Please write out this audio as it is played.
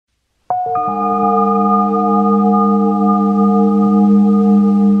Worst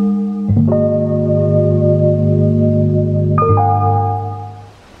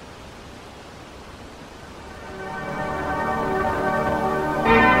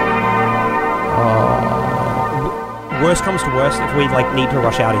comes to worst, if we need to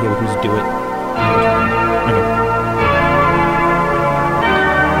rush out of here, we can just do it.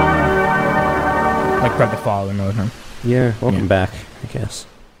 Like grab the file and all the time. Yeah, welcome back, I guess.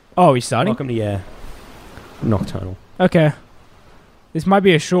 Oh, he's starting? Welcome to, Nocturnal. Okay. This might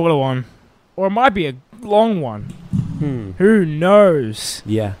be a shorter one. Or it might be a long one. Who knows?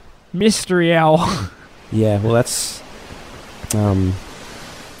 Yeah. Mystery hour. Yeah, well that's...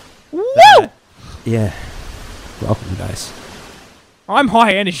 Woo! Yeah. Welcome, guys. I'm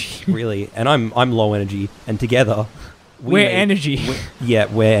high energy. Really. And I'm low energy. And together... We're energy.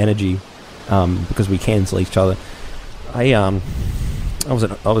 We're energy. Because we cancel each other. I was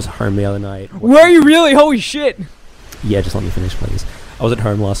at home the other night. Were you really? Holy shit! Yeah, just let me finish, please. I was at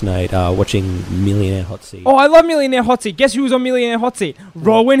home last night watching Millionaire Hot Seat. Oh, I love Millionaire Hot Seat. Guess who was on Millionaire Hot Seat?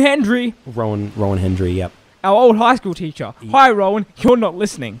 Rowan Hendry. Rowan Hendry, yep. Our old high school teacher. Hi, Rowan. You're not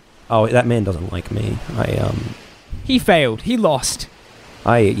listening. Oh, that man doesn't like me. He failed. He lost.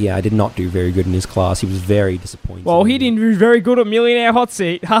 I did not do very good in his class. He was very disappointed. Well, he didn't do very good at Millionaire Hot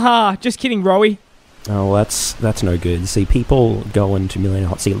Seat. Haha. Just kidding, Rowie. Oh, that's no good. See, people go into Millionaire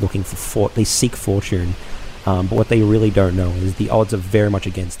Hot Seat looking for they seek fortune. But what they really don't know is the odds are very much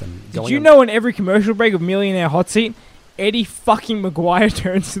against them. Did you know in every commercial break of Millionaire Hot Seat, Eddie fucking Maguire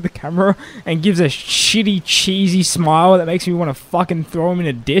turns to the camera and gives a shitty, cheesy smile that makes me want to fucking throw him in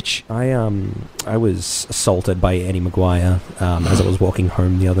a ditch? I was assaulted by Eddie Maguire as I was walking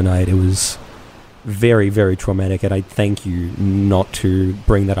home the other night. It was very, very traumatic, and I thank you not to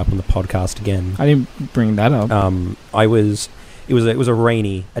bring that up on the podcast again. I didn't bring that up. It was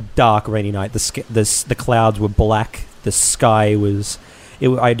a dark, rainy night. The clouds were black. The sky was...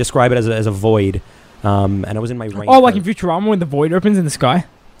 I describe it as a void. And I was in my raincoat. Oh, like in Futurama when the void opens in the sky?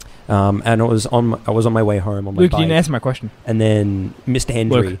 And I was on my way home on my Luke, bike. you didn't answer my question. And then Mr.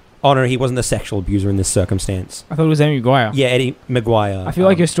 Hendry... Luke. Oh, no, he wasn't a sexual abuser in this circumstance. I thought it was Eddie Maguire. Yeah, Eddie Maguire. I feel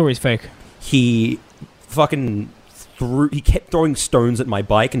like your story's fake. He fucking he kept throwing stones at my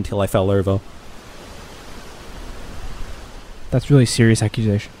bike until I fell over. That's really serious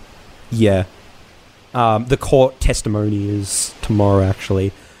accusation. Yeah. The court testimony is tomorrow,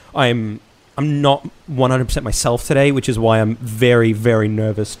 actually. I'm not 100% myself today, which is why I'm very, very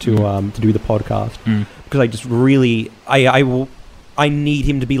nervous to do the podcast. Because I just really... I need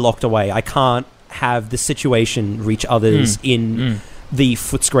him to be locked away. I can't have the situation reach others in the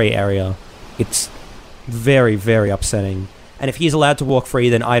Footscray area. It's very, very upsetting. And if he's allowed to walk free,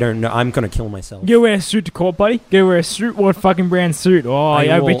 then I don't know. I'm going to kill myself. Go wear a suit to court, buddy. Go wear a suit. What fucking brand suit? Oh,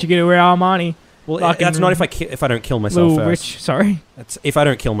 I bet you get to wear Armani. Well, that's not if I don't kill myself first. Rich, sorry. That's if I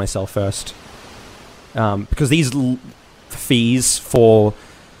don't kill myself first. Because these fees for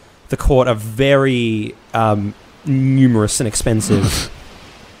the court are very numerous and expensive.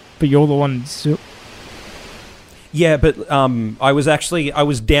 But you're the one... Yeah, but I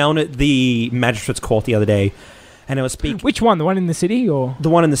was down at the magistrate's court the other day, and I was speaking... Which one? The one in the city, or...? The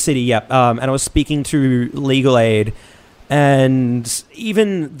one in the city, yeah. And I was speaking to legal aid, and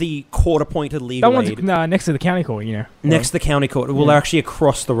even the court-appointed legal aid... That one's next to the county court, you know. Next to the county court. Well, they're actually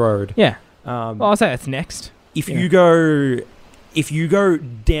across the road. Yeah. Well, I'll say that's next. If you go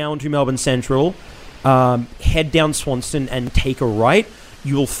down to Melbourne Central, head down Swanston and take a right,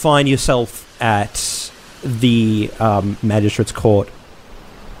 you will find yourself at the magistrate's court.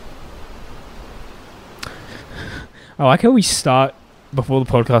 I like how we start before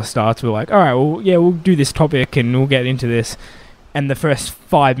the podcast starts. We're like, all right, well, yeah, we'll do this topic and we'll get into this. And the first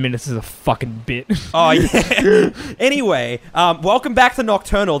 5 minutes is a fucking bit. Oh, yeah. Anyway, welcome back to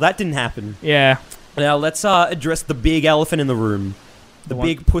Nocturnal. That didn't happen. Yeah. Now, let's address the big elephant in the room. The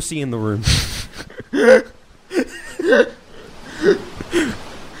big pussy in the room.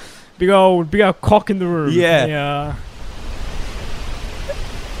 Big old cock in the room. Yeah. Yeah.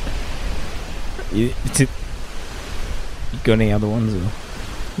 You got any other ones? Or you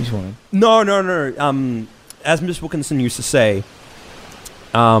just want to... No. As Miss Wilkinson used to say,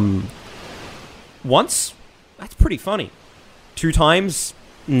 once, that's pretty funny. 2 times,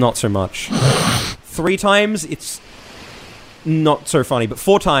 not so much. 3 times, it's not so funny. But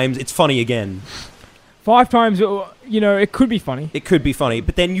 4 times, it's funny again. 5 times, it could be funny. It could be funny,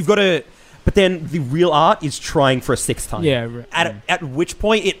 but then you've got to... But then the real art is trying for a 6th time. Yeah. Right. At which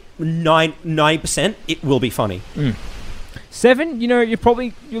point, 9% it will be funny. 7, you're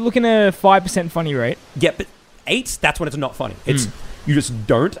looking at a 5% funny rate. Yeah, but 8, that's when it's not funny. You just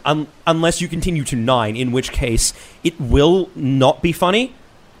don't, unless you continue to 9, in which case it will not be funny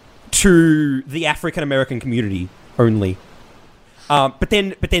to the African American community only. But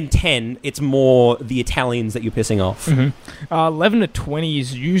then 10, it's more the Italians that you're pissing off. 11 to 20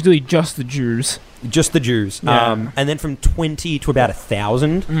 is usually just the Jews. Just the Jews. Yeah. And then from 20 to about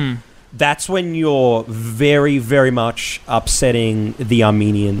 1,000, that's when you're very, very much upsetting the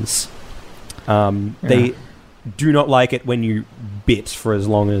Armenians. They do not like it when you bit for as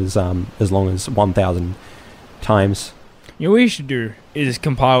long as 1,000 times. You know what you should do is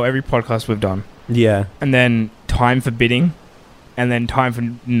compile every podcast we've done. Yeah. And then time for bidding. And then time for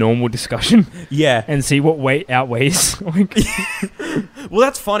normal discussion. Yeah. And see what weight outweighs. Like, well,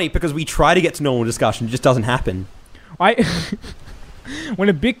 that's funny because we try to get to normal discussion. It just doesn't happen. When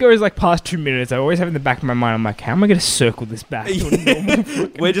a bit goes like past 2 minutes, I always have in the back of my mind, I'm like, how am I going to circle this back to a normal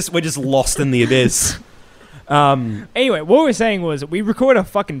We're just lost in the abyss. Anyway, what we were saying was we recorded a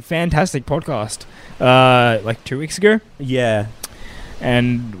fucking fantastic podcast like 2 weeks ago. Yeah.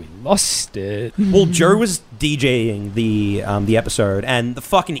 And we lost it. Well, Joe was DJing the episode, and the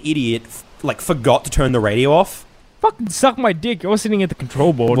fucking idiot forgot to turn the radio off. Fucking suck my dick. You're sitting at the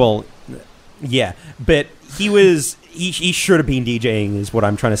control board. Well, yeah, but he should have been DJing, is what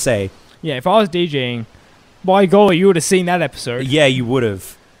I'm trying to say. Yeah, if I was DJing, by golly, you would have seen that episode. Yeah, you would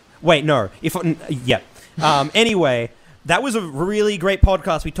have. Wait, no. Anyway, that was a really great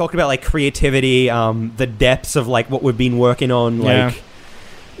podcast. We talked about like creativity, the depths of like what we've been working on, like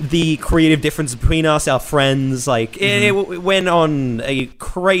the creative difference between us, our friends. Like it went on a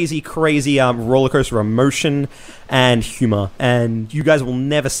crazy roller coaster of emotion and humor, and you guys will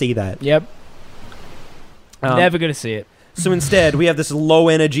never see that. Yep. Never gonna see it. So instead, we have this low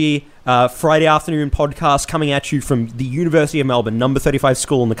energy Friday afternoon podcast coming at you from the University of Melbourne, number 35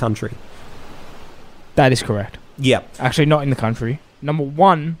 school in the country. That is correct. Yeah. Actually, not in the country. Number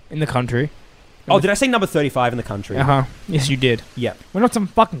 1 in the country. Did I say number 35 in the country? Yes, you did. Yeah. We're not some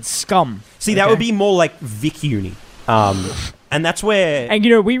fucking scum. See, that would be more like Vic Uni. And that's where...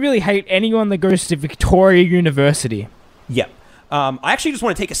 And, we really hate anyone that goes to Victoria University. Yeah. I actually just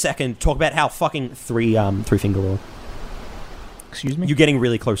want to take a second to talk about how fucking three finger roll. Excuse me? You're getting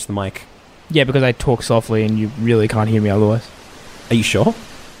really close to the mic. Yeah, because I talk softly and you really can't hear me otherwise. Are you sure?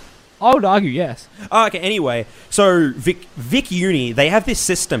 I would argue yes. Okay, anyway. So, Vic Uni, they have this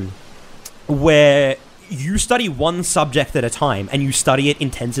system where you study one subject at a time and you study it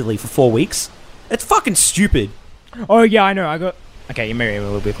intensively for 4 weeks. It's fucking stupid. Oh, yeah, I know. Okay, you may be a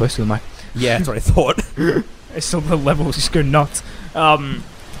little bit closer to the mic. Yeah, that's what I thought. I saw the levels just go nuts. Yeah,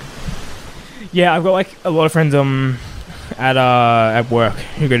 I've got like a lot of friends at work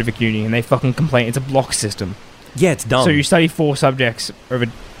who go to Vic Uni and they fucking complain. It's a block system. Yeah, it's dumb. So you study 4 subjects over...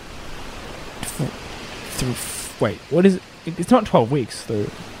 Wait, what is it? It's not 12 weeks, though.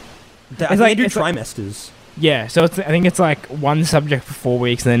 They do trimesters. Yeah, so I think it's like one subject for 4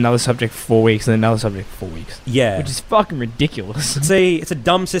 weeks, and then another subject for 4 weeks, and then another subject for 4 weeks. Yeah. Which is fucking ridiculous. It's a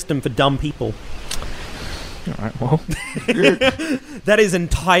dumb system for dumb people. Alright, well. That is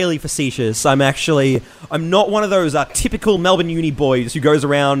entirely facetious. I'm not one of those typical Melbourne uni boys who goes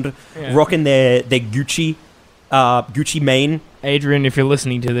around rocking their Gucci mane. Adrian, if you're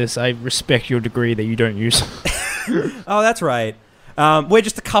listening to this, I respect your degree that you don't use. Oh, that's right. We're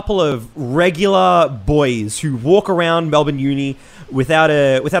just a couple of regular boys who walk around Melbourne Uni without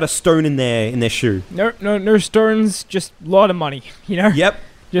a stone in their shoe. No stones, just a lot of money, Yep.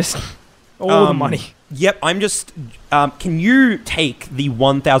 Just all the money. Yep, I'm just... can you take the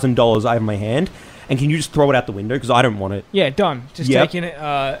 $1,000 I have in my hand, and can you just throw it out the window? Because I don't want it. Yeah, done. Just taking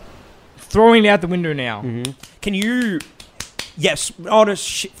it, throwing it out the window now. Mm-hmm. Can you... Yes. Oh, no,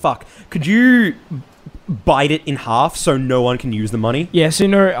 shit, fuck. Could you bite it in half so no one can use the money? Yeah, so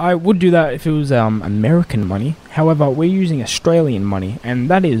I would do that if it was American money. However, we're using Australian money, and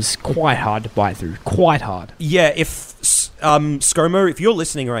that is quite hard to bite through. Quite hard. Yeah, if... ScoMo, if you're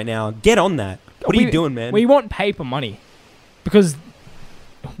listening right now, get on that. What are you doing, man? We want paper money. Because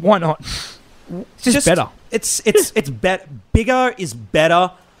why not? It's just better. It's bigger is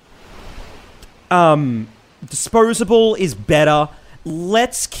better. Disposable is better.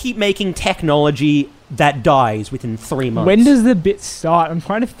 Let's keep making technology that dies within 3 months. When does the bit start? I'm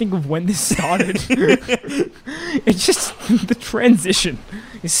trying to think of when this started. It's just the transition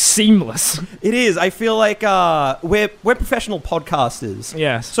is seamless. It is. I feel like we're professional podcasters.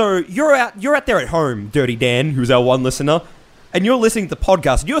 Yes. So you're out there at home, Dirty Dan, who's our one listener. and you're listening to the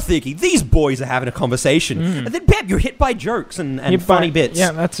podcast and you're thinking, these boys are having a conversation. And then, bam, you're hit by jokes and funny bits.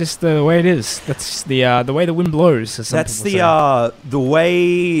 Yeah, that's just the way it is. That's the way the wind blows. As some That's people say. the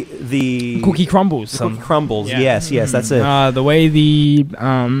way the Cookie crumbles. cookie crumbles. Yeah. Yes, that's it. The way the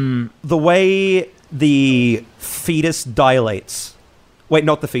The way the fetus dilates. Wait,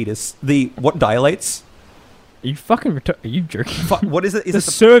 not the fetus. What dilates? Are you fucking are you joking? What is it? Is the it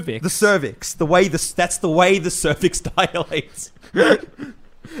cervix. the cervix? That's the way the cervix dilates.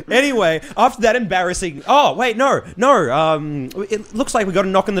 Anyway, after that embarrassing. Oh wait, no. It looks like we got a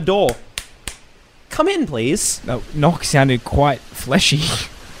knock on the door. Come in, please. That knock sounded quite fleshy.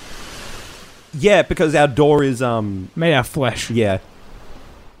 Yeah, because our door is Made out of flesh. Yeah.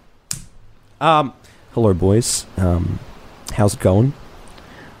 Hello, boys. How's it going?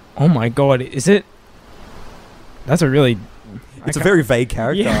 Oh my god, is it? That's a really. It's a very vague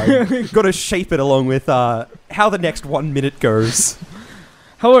character. Yeah. Got to shape it along with how the next 1 minute goes.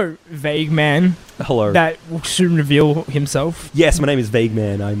 Hello, vague man. Hello. That will soon reveal himself. Yes, my name is Vague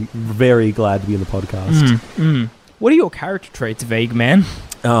Man. I'm very glad to be in the podcast. What are your character traits, vague man?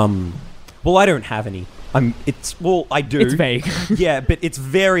 Well, I don't have any. I do. It's vague. Yeah, but it's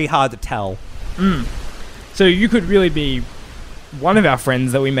very hard to tell. So you could really be one of our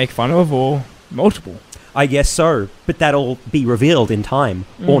friends that we make fun of, or multiple, I guess so, but that'll be revealed in time,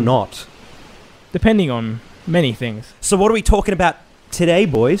 or not. depending on many things. So what are we talking about today,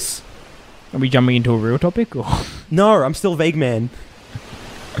 boys? Are we jumping into a real topic, or No, I'm still Vague Man.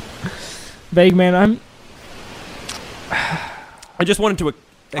 vague man? I just wanted to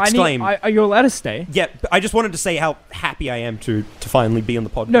exclaim. Are you allowed to stay? Yeah, but I just wanted to say how happy I am to finally be on the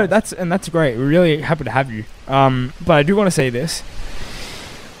podcast. No, that's great. We're really happy to have you. But I do want to say this.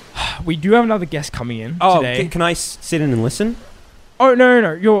 We do have another guest coming in today. Can I sit in and listen? Oh,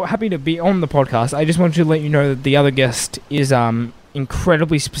 no. You're happy to be on the podcast. I just wanted to let you know that the other guest is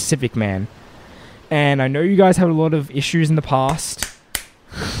incredibly specific, man. And I know you guys had a lot of issues in the past.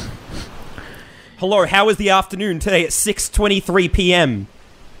 Hello, how is the afternoon today at 6:23 p.m.?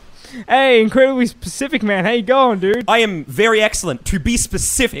 Hey, incredibly specific, man. How you going, dude? I am very excellent. To be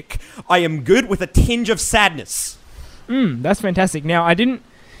specific, I am good with a tinge of sadness. That's fantastic. Now, I didn't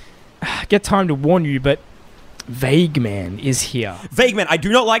get time to warn you, but Vague Man is here. Vague Man, I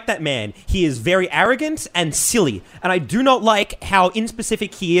do not like that man. He is very arrogant and silly, and I do not like how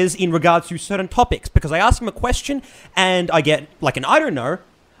inspecific he is in regards to certain topics, because I ask him a question and I get like an I don't know,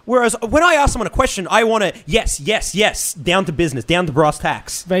 whereas when I ask someone a question, I want to yes, down to business, down to brass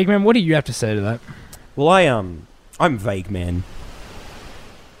tacks. Vague Man, what do you have to say to that? Well, I'm Vague Man.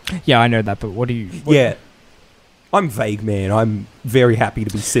 Yeah, I know that, but what do you... Yeah, I'm Vague Man. I'm very happy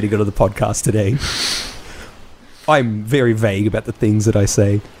to be sitting on the podcast today. I'm very vague about the things that I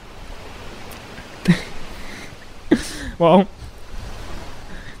say. Well,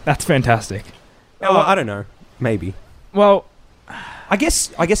 that's fantastic. Well, I don't know. Maybe. Well, I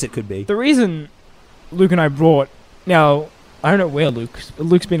guess it could be. the reason Luke and I brought... Now, I don't know where Luke's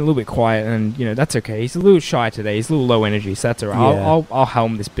been a little bit quiet, and, that's okay. He's a little shy today. He's a little low energy, so that's all right. Yeah. I'll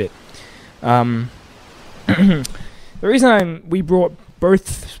helm this bit. The reason we brought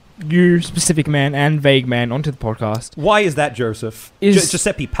both you, Specific Man, and Vague Man onto the podcast... Why is that, Joseph?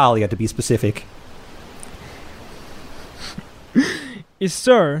 Giuseppe Paglia, to be specific. Is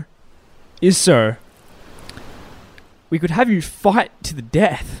so... We could have you fight to the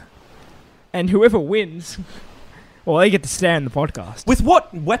death. And whoever wins... Well, they get to stay on the podcast. With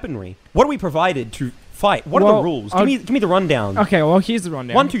what weaponry? What are we provided to fight? What are the rules? Give me the rundown. Okay, well, here's the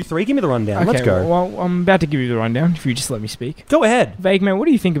rundown. 1, 2, 3, give me the rundown. Okay, Let's go. Well, I'm about to give you the rundown, if you just let me speak. Go ahead. Vague Man, what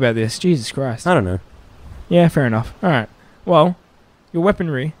do you think about this? Jesus Christ. I don't know. Yeah, fair enough. Alright. Well, your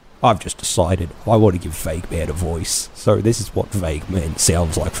weaponry... I've just decided I want to give Vague Man a voice. So this is what Vague Man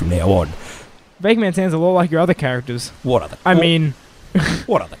sounds like from now on. Vague Man sounds a lot like your other characters. What other...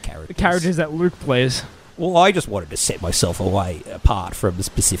 what other characters? The characters that Luke plays. Well, I just wanted to set myself apart from the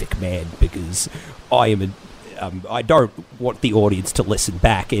Specific Man because I am I don't want the audience to listen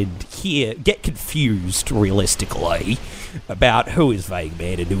back and get confused realistically about who is Vague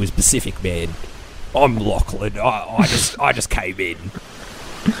Man and who is Specific Man. I'm Lachlan. I just came in.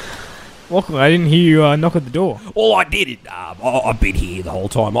 Lachlan, I didn't hear you knock at the door. Well, I didn't. I've been here the whole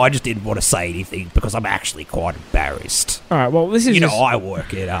time. I just didn't want to say anything because I'm actually quite embarrassed. All right, well, this is I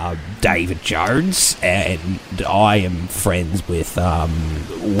work at David Jones, and I am friends with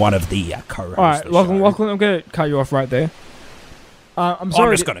one of the co-hosts. All right, Lachlan, I'm going to cut you off right there. I'm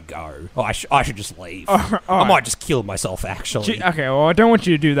sorry. I'm just going to go. I should just leave. All right. I might just kill myself, actually. Okay, well, I don't want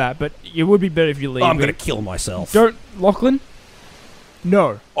you to do that, but it would be better if you leave. I'm going to kill myself. Don't... Lachlan?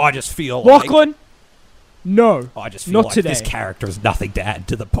 No. I just feel Lachlan? No. I just feel Not like today. this character has nothing to add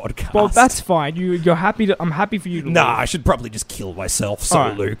to the podcast. Well, that's fine. You're happy to. I'm happy for you to. Nah, leave. I should probably just kill myself so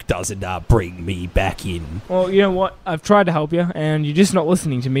Alright. Luke doesn't bring me back in. Well, you know what? I've tried to help you, and you're just not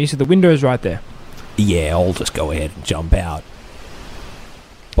listening to me. So the window's right there. Yeah, I'll just go ahead and jump out.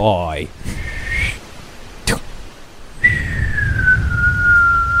 Bye.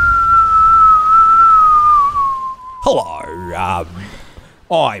 Hello,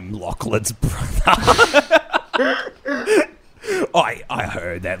 I'm Lachlan's brother. I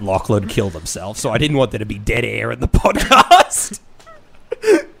heard that Lachlan killed himself, so I didn't want there to be dead air in the podcast.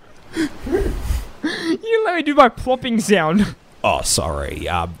 You let me do my plopping sound. Oh, sorry.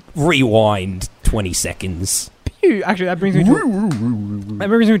 Rewind 20 seconds. Phew. Actually, that brings me to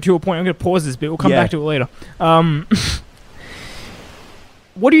a point. I'm going to pause this bit. We'll come Yeah. back to it later.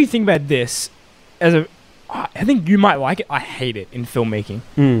 What do you think about this? I think you might like it. I hate it in filmmaking.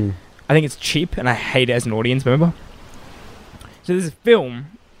 I think it's cheap, and I hate it as an audience member. So there's a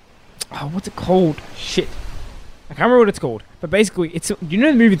film. Oh, what's it called? Shit. I can't remember what it's called. But basically, you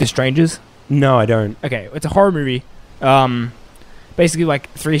know the movie The Strangers? No, I don't. Okay, it's a horror movie. Basically, like,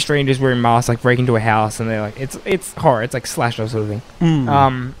 three strangers wearing masks, like, break into a house, and they're like, it's horror. It's like slasher sort of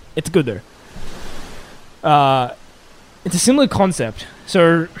thing. It's good though. It's a similar concept.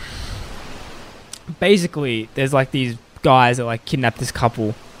 So basically, there's like these guys that like kidnap this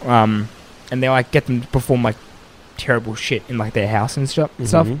couple, and they like get them to perform like terrible shit in like their house and stuff.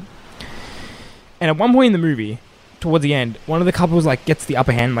 And at one point in the movie, towards the end, one of the couples like gets the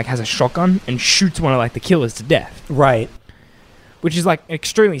upper hand, like has a shotgun and shoots one of like the killers to death. Right. Which is like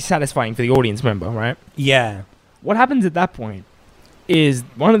extremely satisfying for the audience member, right? Yeah. What happens at that point is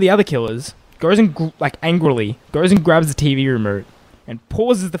one of the other killers goes and angrily goes and grabs the TV remote and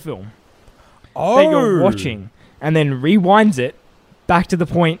pauses the film that you're watching, and then rewinds it back to the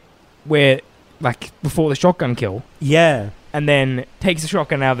point where, like, before the shotgun kill, Yeah. and then takes the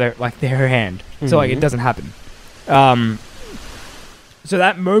shotgun out of her hand, so like it doesn't happen. So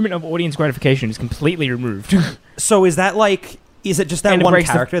that moment of audience gratification is completely removed. So is that like... Is it just that And it one breaks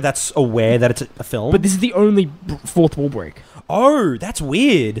character that's aware that it's a film? But this is the only fourth wall break. Oh, that's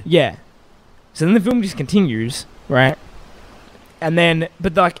weird. Yeah. So then the film just continues, right? And then,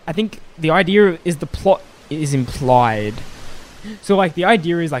 but like, I think the idea is the plot is implied. So like, the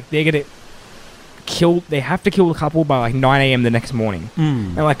idea is like they're gonna they have to kill the couple by like 9 a.m. the next morning.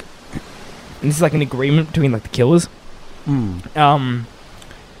 And like, and this is like an agreement between like the killers.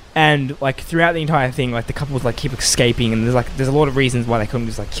 And like throughout the entire thing, like the couples like keep escaping, and there's a lot of reasons why they couldn't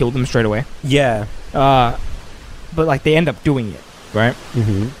just like kill them straight away. Yeah. But like they end up doing it, right?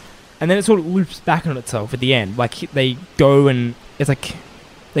 Mm-hmm. And then it sort of loops back on itself at the end. Like they go and it's like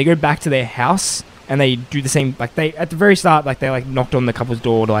they go back to their house and they do the same. Like they at the very start, like they like knocked on the couple's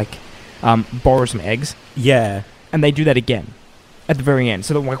door to like borrow some eggs, Yeah. and they do that again at the very end.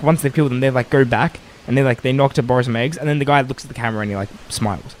 So that, like once they've killed them, they like go back. And they knock to borrow some eggs, and then the guy looks at the camera and he like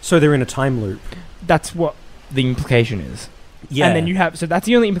smiles. So they're in a time loop. That's what the implication is. Yeah. And then you have, so that's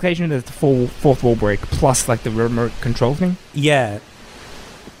the only implication, that the full fourth wall break plus like the remote control thing, Yeah.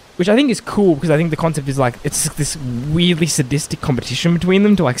 which I think is cool because I think the concept is like it's this weirdly sadistic competition between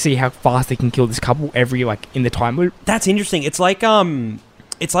them to like see how fast they can kill this couple every like in the time loop. That's interesting. It's like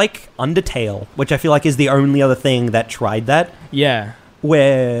Undertale, which I feel like is the only other thing that tried that, Yeah.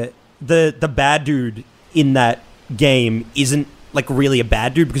 where the bad dude in that game isn't like really a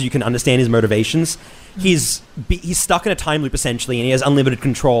bad dude because you can understand his motivations. He's stuck in a time loop essentially, and he has unlimited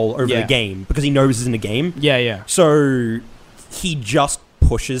control over the game because he knows he's in a game. Yeah, yeah. So he just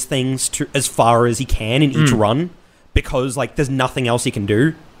pushes things to as far as he can in each run because like there's nothing else he can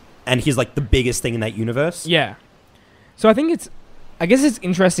do, and he's like the biggest thing in that universe. Yeah. So I guess it's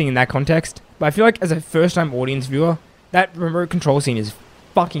interesting in that context, but I feel like as a first-time audience viewer, that remote control scene is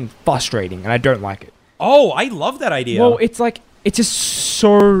fucking frustrating, and I don't like it. Oh, I love that idea. Well, it's like, it's just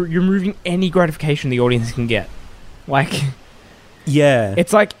so, you're removing any gratification the audience can get. Like, yeah.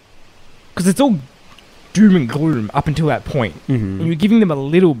 it's like, because it's all doom and gloom up until that point, and you're giving them a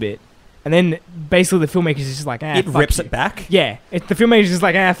little bit, and then basically the filmmaker's just like, it fuck rips you. it back. Yeah, the filmmaker's just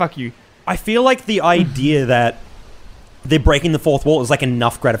like, fuck you. I feel like the idea that they're breaking the fourth wall is like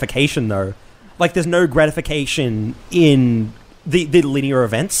enough gratification, though. Like, there's no gratification in the linear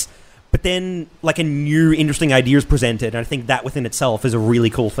events, but then like a new interesting idea is presented, and I think that within itself is a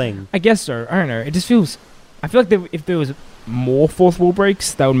really cool thing. I guess so. I don't know. It just feels, I feel like if there was more fourth wall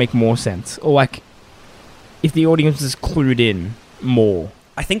breaks, that would make more sense. Or like, if the audience is clued in more.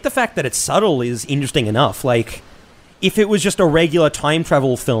 I think the fact that it's subtle is interesting enough. Like, if it was just a regular time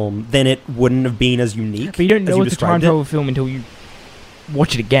travel film, then it wouldn't have been as unique. But you don't as know it's a time described it. travel film until you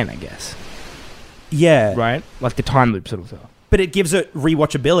watch it again, I guess. Yeah. right? Like the time loop sort of stuff. But it gives it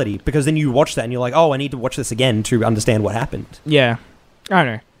rewatchability because then you watch that and you're like, oh, I need to watch this again to understand what happened. Yeah. I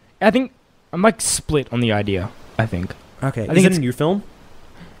don't know. I think I'm like split on the idea, I think. Okay. I Is think it it's- a new film?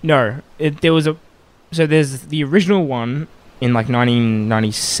 No, there was a... So there's the original one in like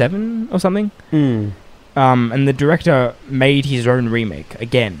 1997 or something. Mm. And the director made his own remake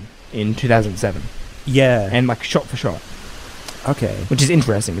again in 2007. Yeah. And like shot for shot, Okay. which is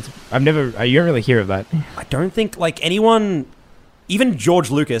interesting. You don't really hear of that. I don't think, like, anyone... Even George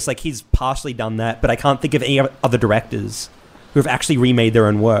Lucas, like, he's partially done that, but I can't think of any other directors who have actually remade their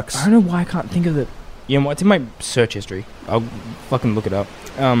own works. I don't know why I can't think of it. You know what? It's in my search history. I'll fucking look it up.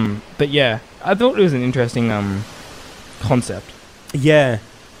 But yeah, I thought it was an interesting concept. Yeah.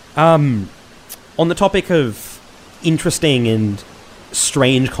 On the topic of interesting and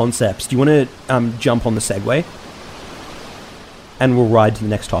strange concepts, do you want to jump on the segue? And we'll ride to the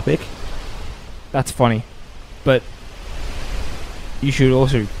next topic. That's funny, but you should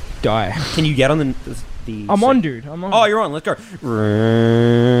also die. Can you get on the I'm on, dude. I'm on. Oh, you're on. Let's go.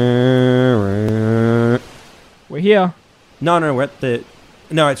 We're here. No, we're at the...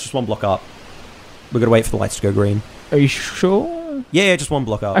 No, it's just one block up. We've got to wait for the lights to go green. Are you sure? Yeah, just one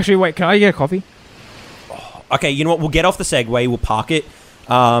block up. Actually, wait. Can I get a coffee? Okay, you know what? We'll get off the Segway. We'll park it.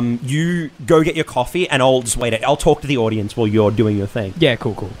 You go get your coffee, and I'll just wait. I'll talk to the audience while you're doing your thing. Yeah,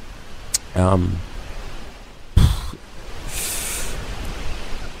 cool.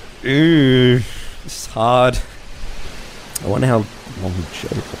 This is hard. I wonder how long Joe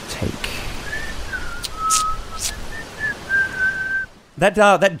will take.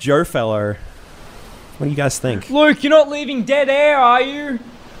 That Joe fellow. What do you guys think? Luke, you're not leaving dead air, are you?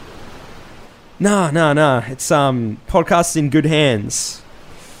 No. It's podcast's in good hands.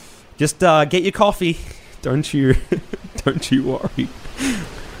 Just get your coffee. Don't you worry.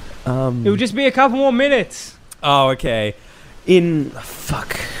 It'll just be a couple more minutes. Oh, okay.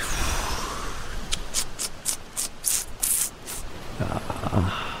 Fuck.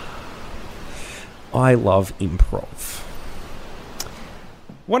 I love improv.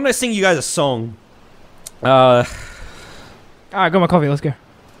 Why don't I sing you guys a song? Alright, I got my coffee. Let's go.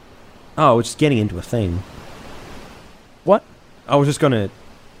 Oh, we're just getting into a thing. What? I was getting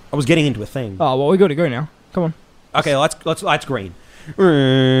into a thing. Oh, well, we got to go now. Come on. Okay, let's green.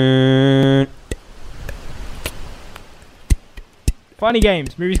 Funny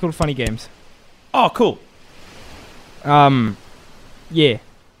Games. Movie's called Funny Games. Oh, cool. Yeah.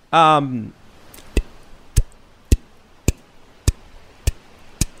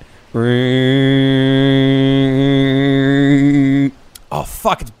 Oh,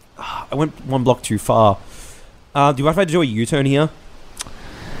 fuck. I went one block too far. Do you mind if I do a U-turn here?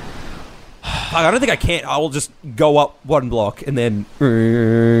 I don't think I can. I will just go up one block and then...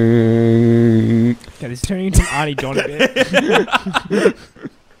 God, this is turning into an Arnie Don a bit.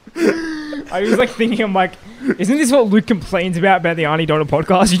 I was like thinking, I'm like, isn't this what Luke complains about the Arnie Donna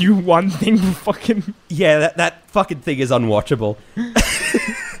podcast? You do one thing for fucking... Yeah, that fucking thing is unwatchable.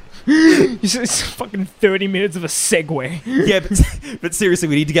 It's fucking 30 minutes of a segue. Yeah, but seriously,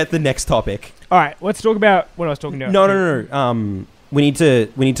 we need to get to the next topic. Alright, let's talk about what I was talking about. No. We need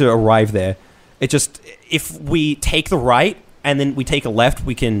to arrive there. It just... If we take the right and then we take a left,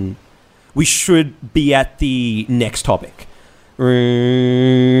 we should be at the next topic. Hurry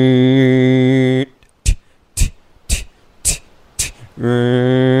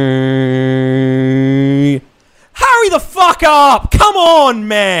the fuck up! Come on,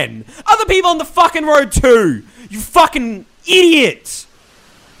 man! Other people on the fucking road too! You fucking idiots!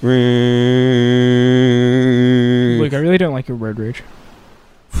 Luke, I really don't like your road rage.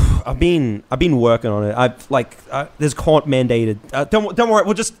 I've been working on it. There's court mandated. Don't worry.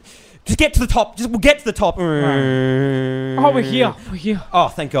 We'll just get to the top. We'll get to the top. Oh, we're here. Oh,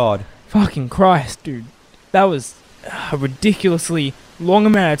 thank God. Fucking Christ, dude. That was a ridiculously long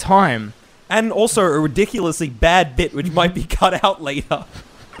amount of time. And also a ridiculously bad bit, which might be cut out later.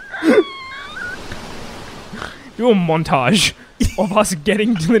 Do a montage of us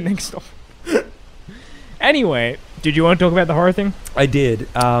getting to the next stop. Anyway, did you want to talk about the horror thing? I did.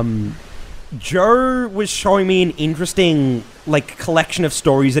 Joe was showing me an interesting collection of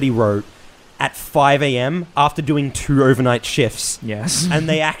stories that he wrote at 5 a.m. after doing 2 overnight shifts. Yes. And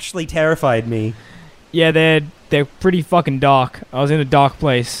they actually terrified me. Yeah, they're pretty fucking dark. I was in a dark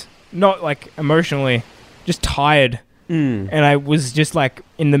place. Not emotionally, just tired. And I was just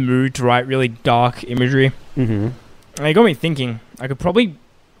in the mood to write really dark imagery. Mm-hmm. And it got me thinking, I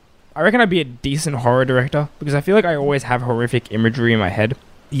reckon I'd be a decent horror director because I feel like I always have horrific imagery in my head.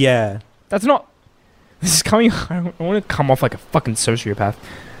 Yeah. This is coming, I don't want to come off like a fucking sociopath.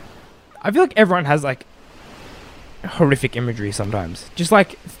 I feel like everyone has like horrific imagery sometimes. Just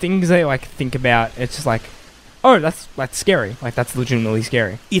like things they like think about. It's just like, oh, that's scary. Like that's legitimately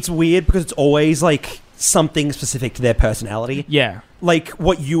scary. It's weird because it's always like something specific to their personality. Yeah. Like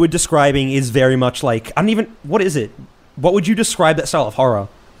what you were describing is very much like, I don't even, what is it? What would you describe that style of horror?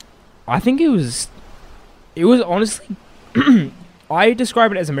 I think it was honestly, I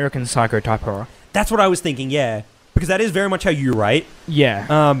describe it as American Psycho type horror. That's what I was thinking, yeah. Because that is very much how you write. Yeah.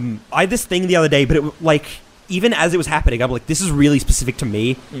 I had this thing the other day, but it like, even as it was happening, I'm like, this is really specific to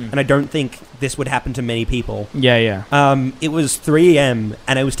me, and I don't think this would happen to many people. Yeah. It was 3 a.m.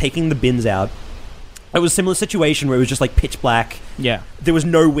 and I was taking the bins out. It was a similar situation where it was just like pitch black. Yeah. There was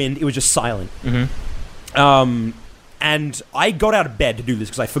no wind. It was just silent. Mm-hmm. And I got out of bed to do this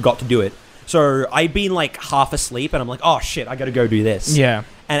because I forgot to do it. So I'd been like half asleep and I'm like, oh shit, I gotta go do this. Yeah.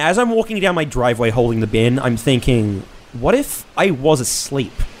 And as I'm walking down my driveway holding the bin, I'm thinking, what if I was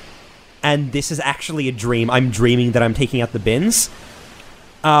asleep? And this is actually a dream. I'm dreaming that I'm taking out the bins.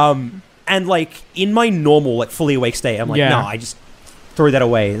 And like in my normal, like fully awake state, I'm like, no, I just throw that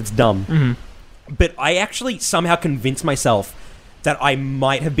away. It's dumb. Mm-hmm. But I actually somehow convinced myself that I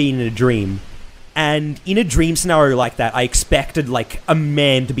might have been in a dream. And in a dream scenario like that, I expected like a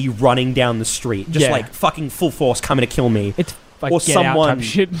man to be running down the street, just like fucking full force coming to kill me. It's like or Get someone, Out type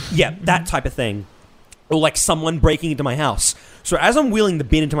shit. Yeah, that type of thing. Or like someone breaking into my house. So as I'm wheeling the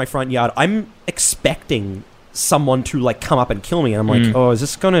bin into my front yard, I'm expecting someone to like come up and kill me. And I'm like, oh, is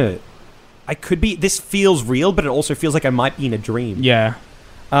this gonna... I could be... This feels real, but it also feels like I might be in a dream. Yeah.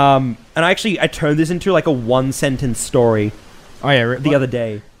 And I turned this into like a 1-sentence story. Oh yeah, the other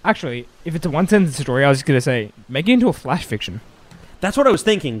day. Actually, if it's a 1-sentence story, I was just gonna say, make it into a flash fiction. That's what I was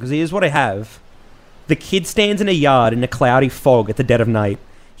thinking, because here's what I have. The kid stands in a yard in a cloudy fog at the dead of night.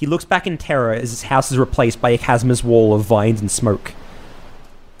 He looks back in terror as his house is replaced by a chasmous wall of vines and smoke.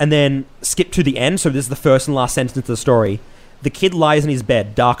 And then skip to the end, so this is the first and last sentence of the story. The kid lies in his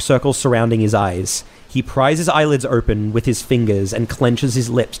bed, dark circles surrounding his eyes. He pries his eyelids open with his fingers and clenches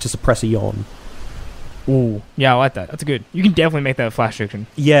his lips to suppress a yawn. Ooh. Yeah, I like that. That's good. You can definitely make that a flash fiction.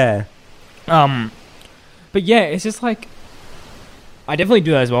 Yeah. But yeah, it's just like... I definitely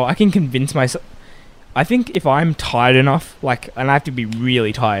do that as well. I can convince myself... I think if I'm tired enough, like, and I have to be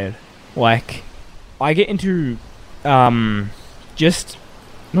really tired, like, I get into, just,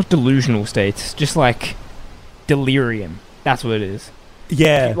 not delusional states, just like, delirium. That's what it is.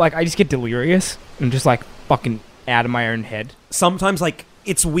 Yeah. Like, I just get delirious and just like fucking out of my own head. Sometimes, like,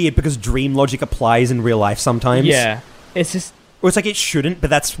 it's weird because dream logic applies in real life sometimes. Yeah. It's just... Or it's like it shouldn't, but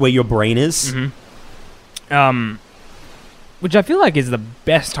that's where your brain is. Mm-hmm. Which I feel like is the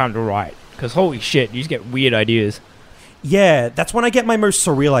best time to write. Because holy shit, you just get weird ideas. Yeah, that's when I get my most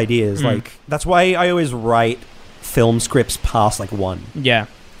surreal ideas. Like, that's why I always write film scripts past, like, 1. Yeah.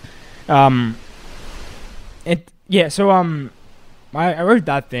 I wrote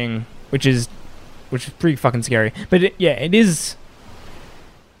that thing, which is pretty fucking scary. But it is...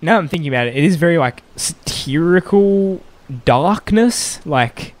 Now I'm thinking about it, it is very, like, satirical darkness.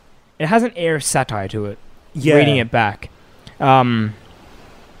 Like, it has an air of satire to it. Yeah. Reading it back. Even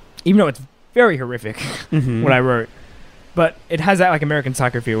though it's very horrific, what I wrote. But it has that, like, American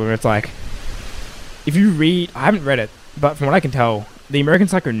Psycho feel where it's like... If you read... I haven't read it, but from what I can tell, the American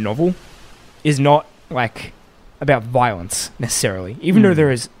Psycho novel is not, like, about violence, necessarily. Even though there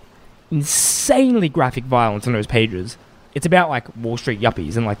is insanely graphic violence in those pages. It's about, like, Wall Street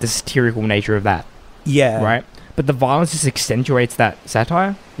yuppies and, like, the satirical nature of that. Yeah. Right? But the violence just accentuates that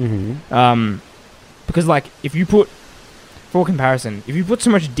satire. Because, like, if you put... For comparison, if you put so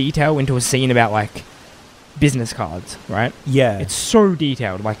much detail into a scene about, like, business cards, right? Yeah. It's so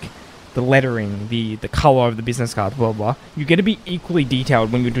detailed, like, the lettering, the color of the business cards, blah, blah, blah. You get to be equally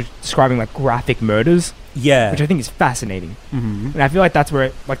detailed when you're describing, like, graphic murders. Yeah. Which I think is fascinating. And I feel like that's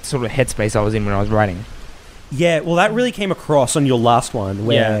where, like, the sort of headspace I was in when I was writing. Yeah, well, that really came across on your last one,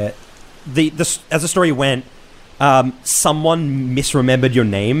 where as the story went, someone misremembered your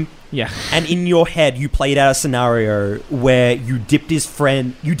name. Yeah. And in your head, you played out a scenario where you dipped his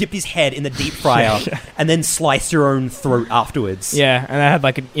head in the deep fryer and then sliced your own throat afterwards. Yeah, and I had,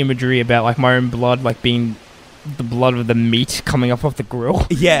 like, an imagery about, like, my own blood, like, being the blood of the meat coming up off the grill.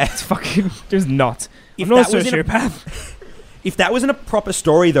 Yeah. It's fucking just nuts. If I'm not a that was sociopath. If that wasn't a proper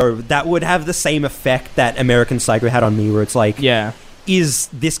story, though, that would have the same effect that American Psycho had on me, where it's like... Yeah. Is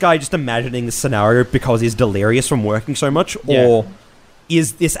this guy just imagining the scenario because he's delirious from working so much? Or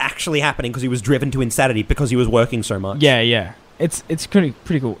is this actually happening because he was driven to insanity because he was working so much? Yeah. It's pretty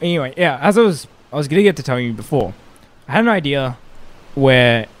cool. Anyway, yeah, as I was gonna get to telling you before, I had an idea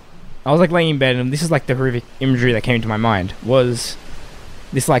where I was, like, laying in bed, and this is, like, the horrific imagery that came to my mind, was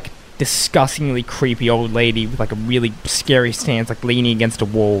this, like, disgustingly creepy old lady with like a really scary stance, like leaning against a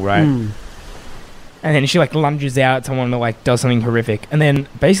wall, right? And then she like lunges out at someone that like does something horrific, and then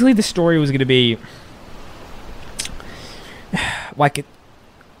basically the story was going to be like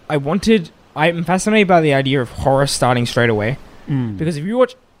I'm fascinated by the idea of horror starting straight away, because if you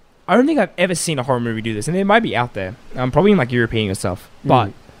watch, I don't think I've ever seen a horror movie do this, and it might be out there, probably in like European stuff,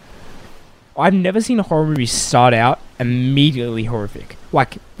 but I've never seen a horror movie start out immediately horrific,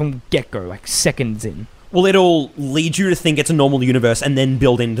 like from get-go, like seconds in. Well, it'll lead you to think it's a normal universe and then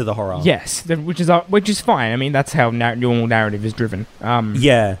build into the horror. Yes, which is fine. I mean, that's how normal narrative is driven.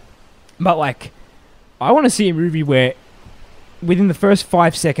 Yeah. But like, I want to see a movie where within the first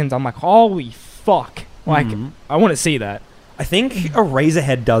 5 seconds, I'm like, holy fuck. Like, I want to see that. I think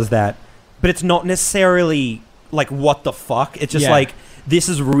Eraserhead does that, but it's not necessarily like, what the fuck? It's just like, this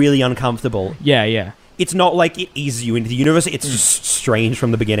is really uncomfortable. Yeah. It's not like it eases you into the universe. It's just strange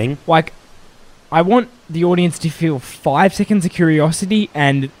from the beginning. Like, I want the audience to feel 5 seconds of curiosity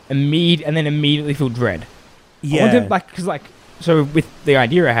and then immediately feel dread. Yeah. I want them, like, because like, so with the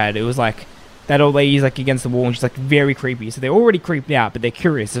idea I had, it was like, that old lady's like against the wall and she's like very creepy. So they're already creeped out, but they're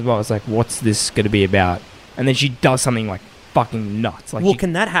curious as well. It's like, what's this going to be about? And then she does something like fucking nuts. Like, well,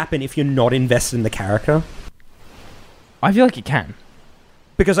 can that happen if you're not invested in the character? I feel like it can.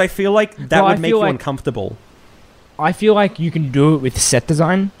 Because I feel like that would make you uncomfortable. I feel like you can do it with set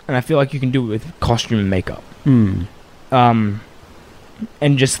design, and I feel like you can do it with costume and makeup. And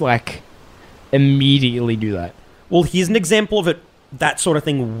just like immediately do that. Well, here's an example of that sort of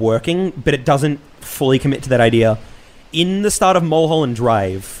thing working, but it doesn't fully commit to that idea. In the start of Mulholland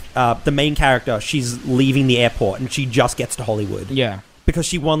Drive, the main character, she's leaving the airport and she just gets to Hollywood. Yeah. Because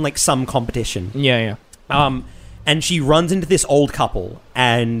she won like some competition. Yeah. And she runs into this old couple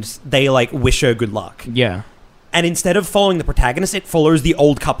and they like wish her good luck. Yeah. And instead of following the protagonist, it follows the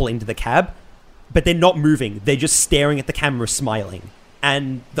old couple into the cab, but they're not moving. They're just staring at the camera, smiling.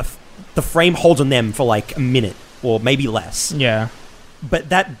 And the frame holds on them for like a minute or maybe less. Yeah. But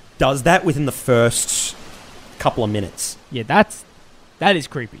that does that within the first couple of minutes. Yeah, that is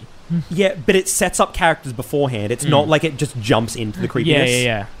creepy. Yeah, but it sets up characters beforehand. It's not like it just jumps into the creepiness.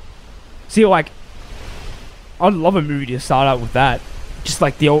 Yeah. See, like, I'd love a movie to start out with that. Just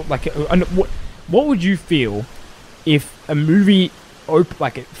like the old, like, what would you feel if a movie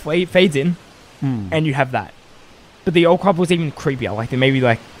it fades in and you have that, but the old couple's even creepier?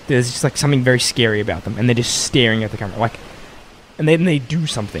 Like, there's just like something very scary about them, and they're just staring at the camera, like, and then they do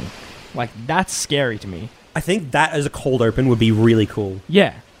something. Like, that's scary to me. I think that as a cold open would be really cool.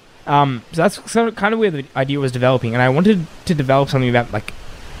 Yeah. So that's kind of where the idea was developing, and I wanted to develop something about like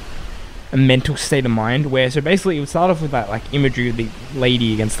a mental state of mind where, so basically it would start off with that like imagery of the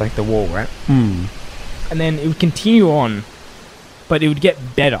lady against like the wall, right? And then it would continue on, but it would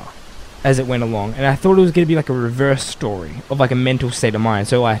get better as it went along, and I thought it was going to be like a reverse story of like a mental state of mind.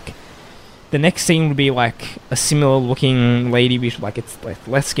 So like the next scene would be like a similar looking lady, which like it's like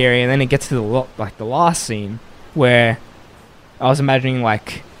less scary, and then it gets to the last scene where I was imagining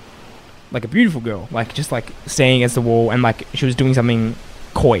like a beautiful girl, like just like standing against the wall, and like she was doing something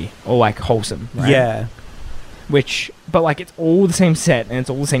coy or like wholesome, right? Yeah. But like it's all the same set and it's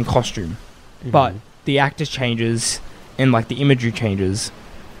all the same costume, but the actor changes and like the imagery changes,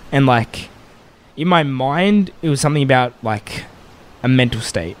 and like in my mind it was something about like a mental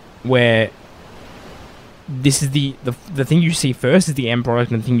state where this is the thing you see first is the end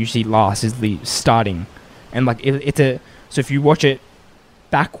product, and the thing you see last is the starting, and like so if you watch it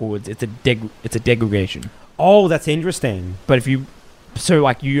backwards, it's a degradation. Oh, that's interesting. But if you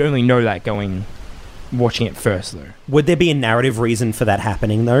only know that watching it first though. Would there be a narrative reason for that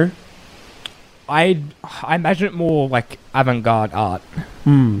happening though? I imagine it more like avant-garde art,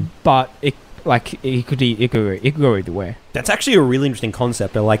 but it could go either way. That's actually a really interesting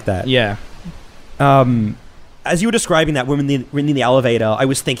concept. I like that. Yeah. As you were describing that woman in the elevator, I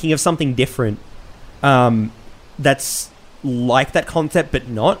was thinking of something different. That's like that concept, but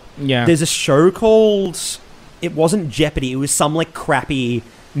not. Yeah. There's a show called, it wasn't Jeopardy, it was some like crappy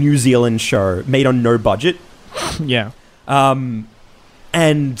New Zealand show made on no budget. Yeah.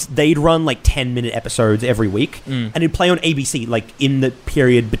 And they'd run like 10-minute episodes every week, and it'd play on ABC like in the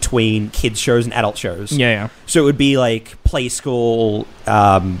period between kids shows and adult shows. Yeah. So it would be like Play School,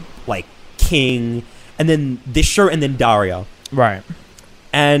 like King, and then this show, and then Daria. Right.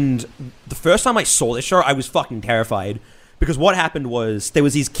 And the first time I saw this show, I was fucking terrified, because what happened was there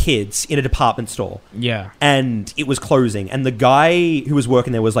was these kids in a department store. Yeah. And it was closing, and the guy who was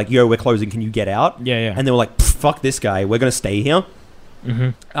working there was like, "Yo, we're closing. Can you get out?" Yeah. And they were like, "Fuck this guy. We're gonna stay here."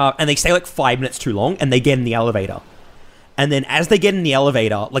 And they stay like 5 minutes too long, and they get in the elevator. And then as they get in the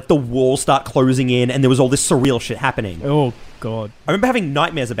elevator, like the walls start closing in, and there was all this surreal shit happening. Oh god. I remember having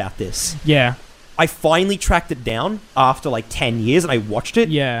nightmares about this. Yeah. I finally tracked it down after like 10 years, and I watched it.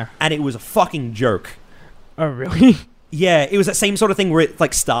 Yeah. And it was a fucking joke. Oh really? Yeah, it was that same sort of thing where it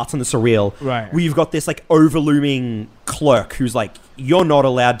like starts on the surreal. Right. Where you've got this like overlooming clerk who's like, you're not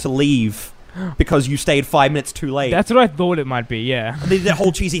allowed to leave because you stayed 5 minutes too late. That's what I thought it might be. Yeah. That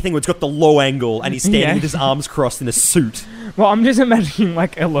whole cheesy thing where it's got the low angle and he's standing Yeah. with his arms crossed in a suit. Well, I'm just imagining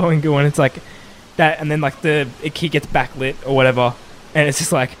like a low angle and it's like that, and then like he gets backlit or whatever, and it's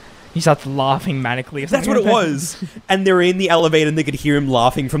just like he starts laughing manically. Or That's something what it like that. was. And they're in the elevator and they could hear him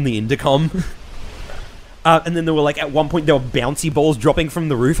laughing from the intercom. And then there were like at one point there were bouncy balls dropping from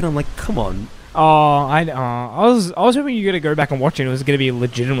the roof, and I'm like, come on. Oh, I was hoping you were gonna go back and watch it. It was gonna be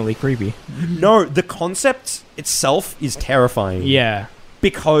legitimately creepy. No, the concept itself is terrifying. Yeah.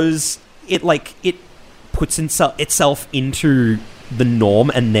 Because it puts itself into the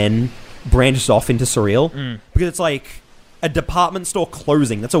norm and then branches off into surreal. Because it's like a department store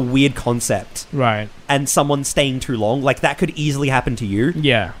closing. That's a weird concept. Right. And someone staying too long. Like, that could easily happen to you.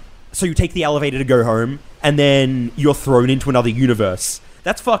 Yeah. So you take the elevator to go home, and then you're thrown into another universe.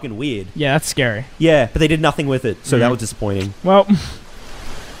 That's fucking weird. Yeah, that's scary. Yeah, but they did nothing with it, so that was disappointing. Well,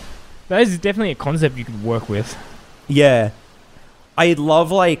 that is definitely a concept you could work with. Yeah. I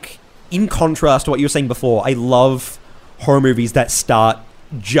love, like, in contrast to what you were saying before, I love horror movies that start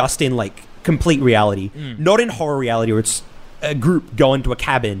just in, like, complete reality. Not in horror reality where it's a group going to a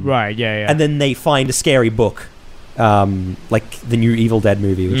cabin. Right, yeah. And then they find a scary book. Like the new Evil Dead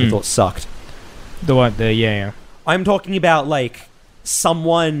movie, which I thought sucked. Yeah. I'm talking about, like,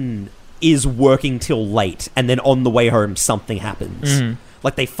 someone is working till late, and then on the way home, something happens.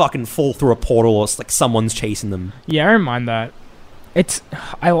 Like, they fucking fall through a portal, or it's like someone's chasing them. Yeah, I don't mind that.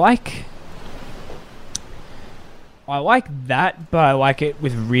 I like that, but I like it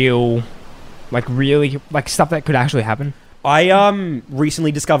with real, like, really, like, stuff that could actually happen. I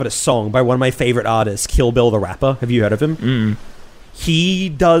recently discovered a song by one of my favorite artists, Kill Bill the Rapper. Have you heard of him? He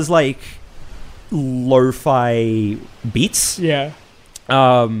does, like, lo-fi beats. Yeah.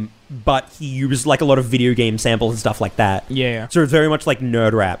 But he uses, like, a lot of video game samples and stuff like that. Yeah. So it's very much like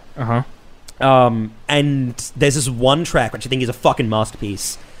nerd rap. And there's this one track which I think is a fucking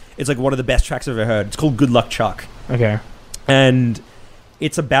masterpiece. It's like one of the best tracks I've ever heard. It's called Good Luck Chuck. Okay. And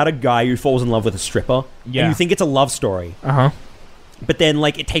it's about a guy who falls in love with a stripper. Yeah. And you think it's a love story. But then,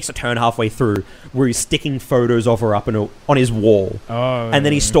 like, it takes a turn halfway through where he's sticking photos of her up on his wall. Oh. And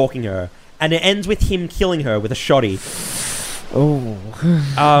then he's stalking her. And it ends with him killing her with a shotty. Oh.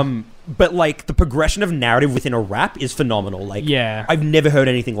 But, like, the progression of narrative within a rap is phenomenal. Like, Yeah. I've never heard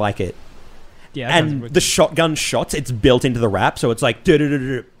anything like it. Yeah. that sounds And wicked. the shotgun shots, it's built into the rap, so it's like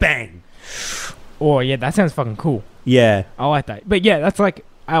bang. Oh, yeah, that sounds fucking cool. Yeah. I like that. But yeah, that's like,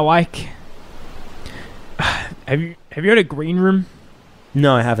 I like... Have you heard of Green Room?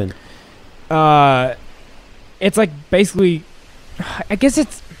 No, I haven't. It's like basically... I guess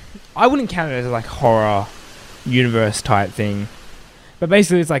it's... I wouldn't count it as like horror universe type thing. But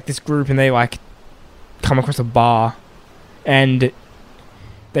basically it's like this group and they like come across a bar and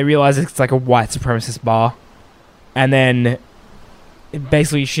they realize it's like a white supremacist bar. And then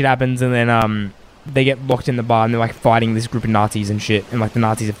basically shit happens and then they get locked in the bar and they're like fighting this group of Nazis and shit, and like the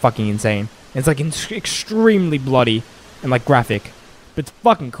Nazis are fucking insane. And it's like extremely bloody and like graphic, but it's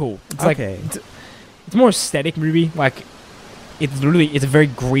fucking cool. It's Okay. like it's more aesthetic movie. Like it's a very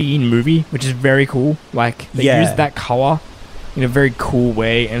green movie, which is very cool. Like they Yeah. use that color in a very cool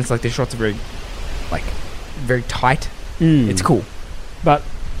way, and it's like the shots are very very tight. It's cool, but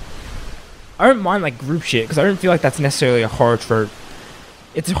I don't mind like group shit because I don't feel like that's necessarily a horror trope.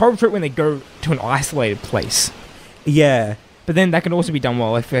 It's a horror trope when they go to an isolated place. Yeah. But then that can also be done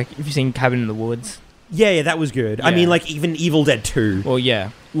well. I feel like if you've seen Cabin in the Woods. Yeah, that was good. I Yeah. mean, like, even Evil Dead 2. Well, yeah.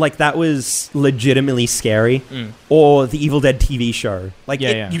 Like, that was legitimately scary. Or the Evil Dead TV show. Like,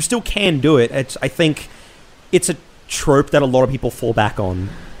 Yeah. you still can do it. I think it's a trope that a lot of people fall back on.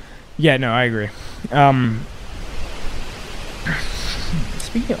 Yeah, no, I agree.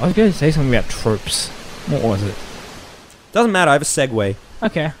 Speaking of, I was going to say something about tropes. What was it? Doesn't matter, I have a segue.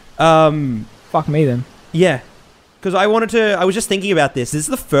 Okay. Um, Fuck me then. yeah. Because I was just thinking about this. This is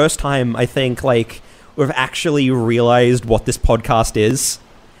the first time, I think, like, we've actually realized what this podcast is.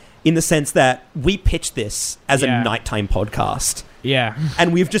 In the sense that we pitched this as Yeah. a nighttime podcast. Yeah.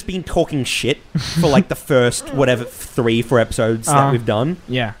 And we've just been talking shit for, like, the first, 3-4 episodes that we've done.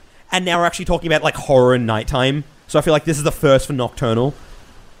 Yeah. And now we're actually talking about, like, horror and nighttime. So I feel like this is the first for Nocturnal.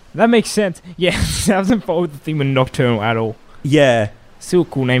 That makes sense. Yeah, it doesn't follow the theme of Nocturnal at all. Yeah. Still a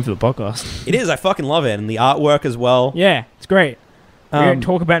cool name for the podcast. It is. I fucking love it, and the artwork as well. Yeah, it's great. We don't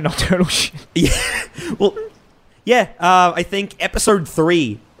talk about nocturnal shit. Yeah. Well, yeah. I think episode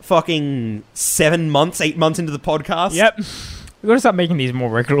 3, fucking 8 months into the podcast. Yep. We've got to start making these more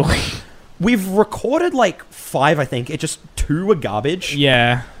regularly. We've recorded like 5, I think. It just 2 were garbage.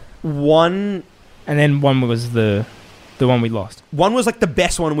 Yeah. 1 And then one was the one we lost. was like the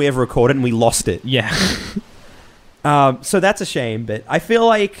best one we ever recorded, and we lost it. Yeah. So that's a shame, but I feel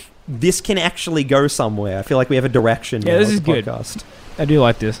like this can actually go somewhere. I feel like we have a direction. Yeah, now this with is the good. Podcast. I do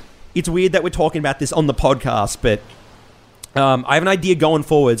like this. It's weird that we're talking about this on the podcast, but I have an idea going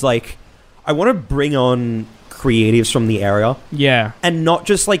forwards. Like, I want to bring on creatives from the area, Yeah. and not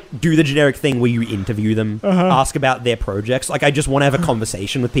just like do the generic thing where you interview them, ask about their projects. Like, I just want to have a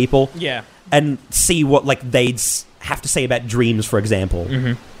conversation with people Yeah. and see what like they'd have to say about dreams, for example.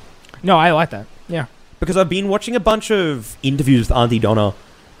 Mm-hmm. No, I like that. Yeah. Because I've been watching a bunch of interviews with Auntie Donna,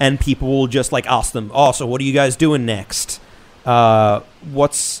 and people will just like ask them, "Oh, so what are you guys doing next? What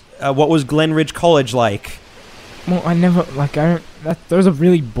was Glenridge College like?" Well, I never like. I don't. Those are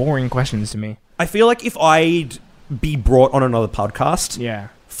really boring questions to me. I feel like if I'd be brought on another podcast Yeah.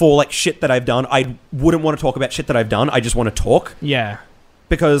 for like shit that I've done, I wouldn't want to talk about shit that I've done. I just want to talk, Yeah.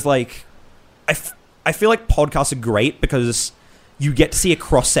 because like I feel like podcasts are great because you get to see a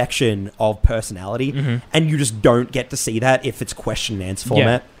cross section of personality, and you just don't get to see that if it's question and answer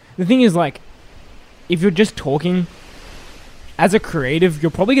format. The thing is, like, if you're just talking as a creative,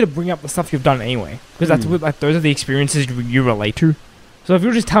 you're probably going to bring up the stuff you've done anyway, because that's what, like, those are the experiences you relate to. So if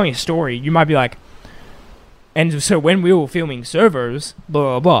you're just telling a story, you might be like, and so when we were filming servers,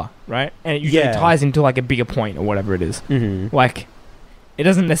 blah blah blah, right? And it usually ties into like a bigger point or whatever it is. Mm-hmm. Like, it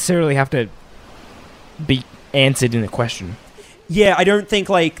doesn't necessarily have to be answered in a question. Yeah, I don't think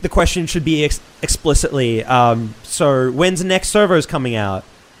like the question should be explicitly. So when's the next servers coming out?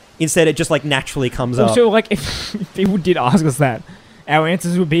 Instead, it just like naturally comes up. So like, if people did ask us that, our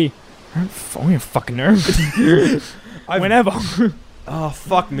answers would be, I don't fucking know. Whenever. Oh,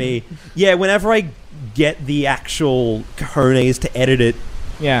 fuck me. Yeah, whenever I get the actual cojones to edit it.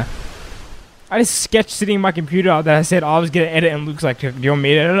 Yeah. I just sketched sitting in my computer that I said I was going to edit, and Luke's like, do you want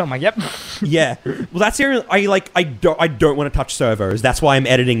me to edit it? I'm like, yep. Yeah. Well, that's the I don't want to touch servers. That's why I'm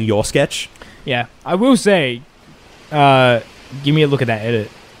editing your sketch. Yeah. I will say, give me a look at that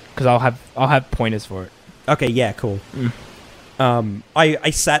edit, because I'll have pointers for it. Okay, yeah, cool.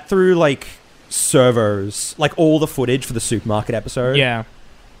 I sat through like servers, like all the footage for the supermarket episode. Yeah.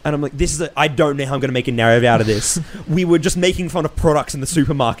 And I'm like, I don't know how I'm going to make a narrative out of this. We were just making fun of products in the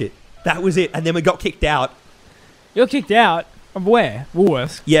supermarket. That was it. And then we got kicked out. You're kicked out of where?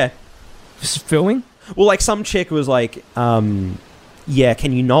 Woolworths? Yeah. Filming? Well, like some chick was like, yeah,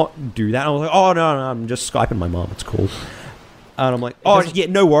 can you not do that? And I was like, oh, no, I'm just Skyping my mom. It's cool. And I'm like, oh, yeah,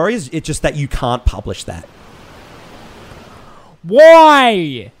 no worries. It's just that you can't publish that.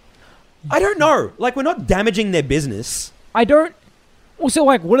 Why? I don't know. Like, we're not damaging their business. I don't... Also,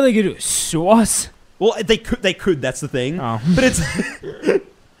 like, what are they going to do? Sue us? Well, they could, that's the thing. Oh. But it's...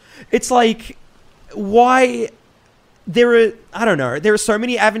 it's like, why... I don't know. There are so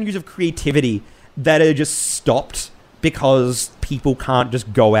many avenues of creativity that are just stopped because people can't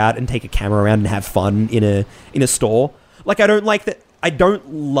just go out and take a camera around and have fun in a store. Like, I don't like that... I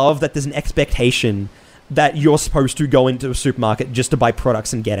don't love that there's an expectation that you're supposed to go into a supermarket just to buy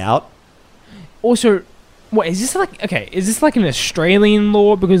products and get out. Also, what is this like? Okay, is this like an Australian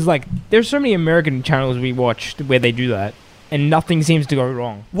law? Because like, there's so many American channels we watched where they do that, and nothing seems to go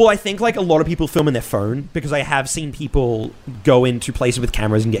wrong. Well, I think like a lot of people film on their phone, because I have seen people go into places with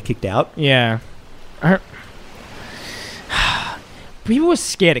cameras and get kicked out. Yeah, people are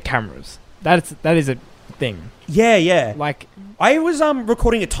scared of cameras. That is a thing. Yeah. Like, I was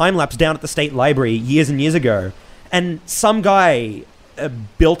recording a time lapse down at the state library years and years ago, and some guy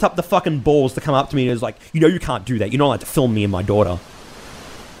built up the fucking balls to come up to me and was like, you can't do that. You're not allowed to film me and my daughter. And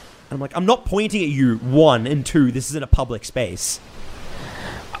I'm like, I'm not pointing at you, 1, and 2, this isn't a public space.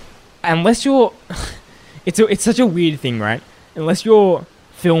 Unless you're... it's such a weird thing, right? Unless you're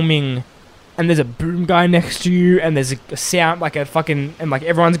filming and there's a boom guy next to you and there's a sound, like a fucking... And like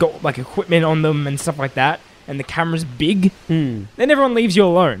everyone's got like equipment on them and stuff like that, and the camera's big, then everyone leaves you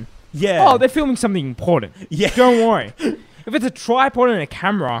alone. Yeah. Oh, they're filming something important. Yeah. Don't worry. If it's a tripod and a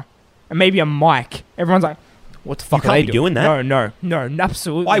camera and maybe a mic, everyone's like, what the fuck You are can't they be doing that. No,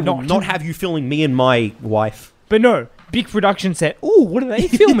 absolutely I will not have you filming me and my wife. But no, big production set. Ooh, what are they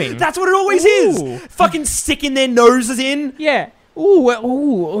filming? That's what it always Ooh. is. Fucking sticking their noses in. Yeah.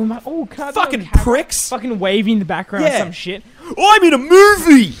 Ooh, can I Fucking pricks. Fucking waving in the background Yeah. some shit. I'm in a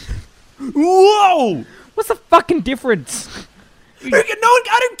movie. Whoa. What's the fucking difference?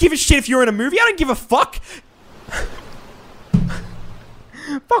 I don't give a shit if you're in a movie. I don't give a fuck.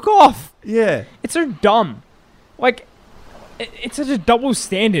 Fuck off. Yeah. It's so dumb. Like, it's such a double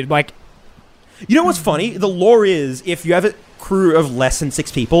standard. Like, you know what's funny? The law is if you have a crew of less than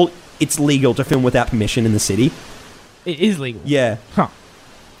 6 people, it's legal to film without permission in the city. it is legal. Yeah. Huh.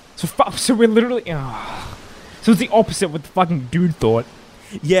 So we're literally... So it's the opposite of what the fucking dude thought.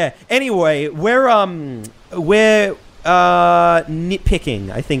 Yeah. Anyway, we're nitpicking,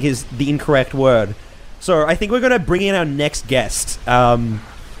 I think is the incorrect word. So I think we're going to bring in our next guest, who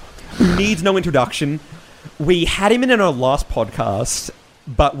needs no introduction. We had him in our last podcast,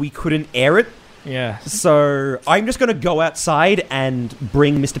 but we couldn't air it. Yeah. So I'm just going to go outside and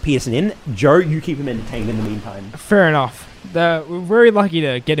bring Mr. Peterson in. Joe, you keep him entertained in the meantime. Fair enough. We're very lucky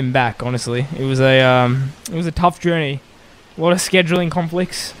to get him back, honestly. It was a tough journey. A lot of scheduling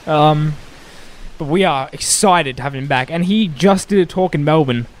conflicts. But we are excited to have him back. And he just did a talk in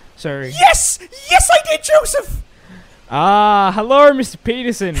Melbourne. So Yes! Yes, I did, Joseph! hello, Mr.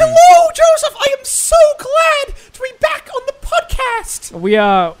 Peterson. Hello, Joseph! I am so glad to be back on the podcast! We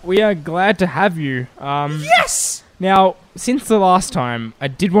are glad to have you. Yes! Now, since the last time, I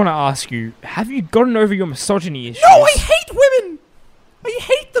did want to ask you, have you gotten over your misogyny issues? No, I hate women! I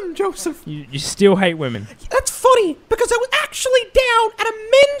hate them, Joseph. You still hate women. That's funny, because I was actually down at a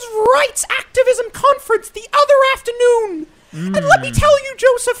men's rights activism conference the other afternoon. And let me tell you,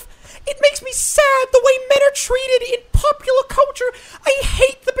 Joseph, it makes me sad the way men are treated in popular culture. I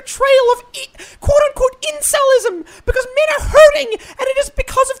hate the betrayal of quote-unquote incelism, because men are hurting, and it is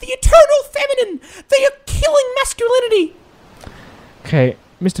because of the eternal feminine. They are killing masculinity. Okay,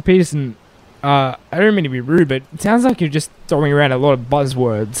 Mr. Peterson, I don't mean to be rude, but it sounds like you're just throwing around a lot of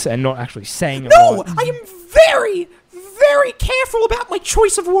buzzwords and not actually saying a No, lot. I am very, very careful about my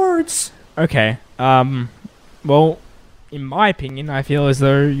choice of words. Okay, well, in my opinion, I feel as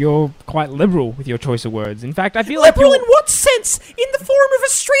though you're quite liberal with your choice of words. In fact, I feel Liberal like in what sense? In the form of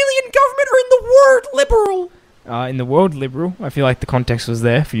Australian government or in the word liberal? in the word liberal, I feel like the context was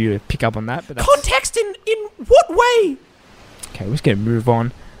there for you to pick up on that. But that's... Context in what way? Okay, we're just gonna move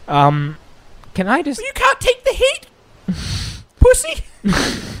on. Can I just... You can't take the heat? Pussy?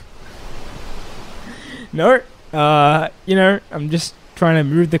 No, I'm just trying to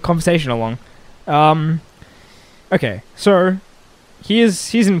move the conversation along. Okay, so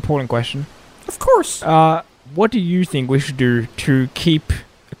here's an important question. Of course. What do you think we should do to keep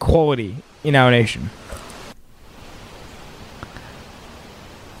equality in our nation?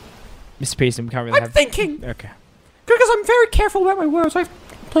 Mr. Pearson, we can't really I'm have... thinking. Okay. Because I'm very careful about my words. I've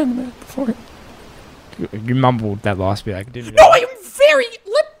planned them out before. You mumbled that last bit. I didn't... No, I am very...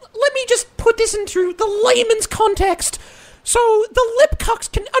 Let me just put this into the layman's context so the lip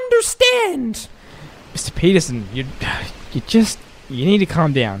cucks can understand. Mr. Peterson, you need to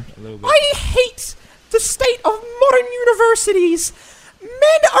calm down a little bit. I hate the state of modern universities.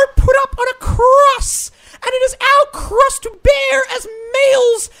 Men are put up on a cross, and it is our cross to bear as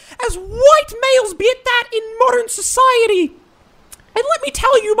males, as white males, be it that in modern society. And let me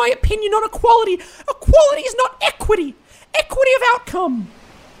tell you my opinion on equality. Equality is not equity. Equity of outcome.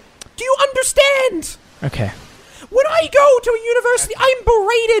 Do you understand? Okay. When I go to a university, I'm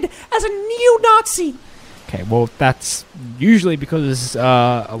berated as a neo-Nazi. Okay, well, that's usually because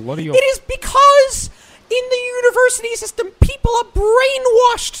a lot of your... It is because in the university system, people are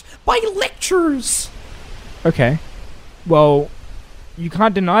brainwashed by lectures. Okay. Well, you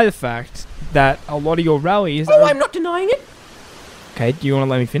can't deny the fact that a lot of your rallies... Oh, I'm not denying it. Okay, do you want to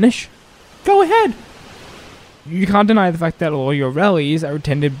let me finish? Go ahead. You can't deny the fact that a lot of your rallies are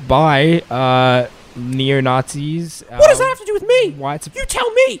attended by neo-Nazis. What does that have to do with me? Whites. You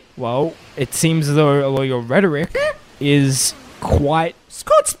tell me. Well, it seems as though a lot of your rhetoric is quite...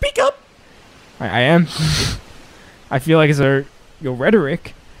 Scott, speak up. I am. I feel like as though your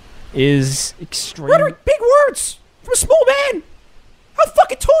rhetoric is extreme. Rhetoric, big words. From a small man. How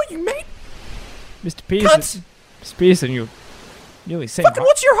fucking tall are you, mate? Mr. Pearson. Cunts. Mr. Pearson, you're nearly saying... Fucking,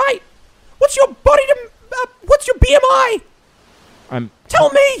 what's your height? What's your body to... what's your BMI? Tell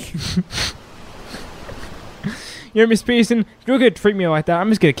me. You know, Miss Pearson, if you're going to treat me like that, I'm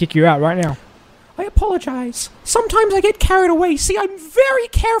just going to kick you out right now. I apologize. Sometimes I get carried away. See, I'm very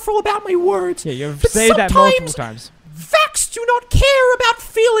careful about my words. Yeah, you've But said that multiple sometimes times. Facts do not care about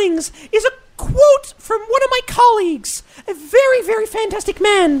feelings is a quote from one of my colleagues. A very, very fantastic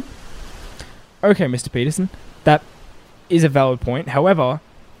man. Okay, Mr. Peterson, that is a valid point. However,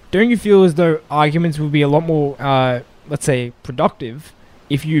 don't you feel as though arguments would be a lot more, let's say, productive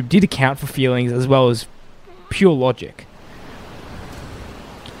if you did account for feelings as well as pure logic?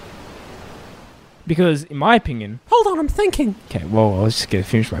 Because, in my opinion... Hold on, I'm thinking. Okay, well, I was just going to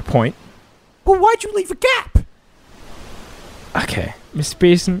finish my point. Well, why'd you leave a gap? Okay, Mr.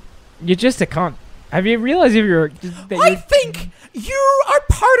 Pearson, you're just a cunt. Have you realised if you're... I think you are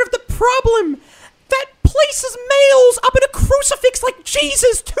part of the problem that places males up in a crucifix like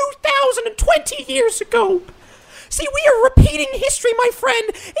Jesus 2,020 years ago. See, we are repeating history, my friend.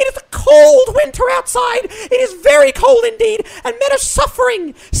 It is a cold winter outside. It is very cold indeed, and men are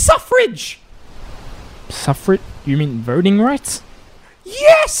suffering. Suffrage. Suffrage? You mean voting rights?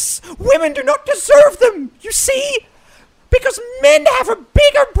 Yes! Women do not deserve them, you see? Because men have a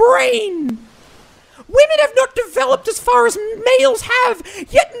bigger brain. Women have not developed as far as males have,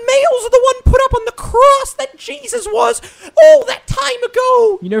 yet males are the one put up on the cross that Jesus was all that time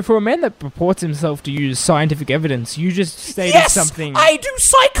ago. You know, for a man that purports himself to use scientific evidence, you just stated something... Yes, I do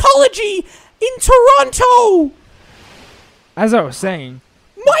psychology in Toronto. As I was saying...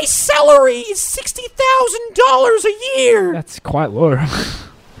 My salary is $60,000 a year. That's quite low.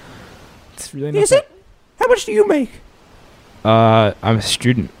 It's really not... Is it? How much do you make? I'm a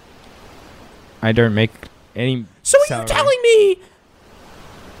student. I don't make any So are salary. you telling me...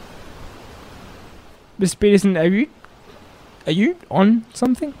 Mr. Peterson, are you on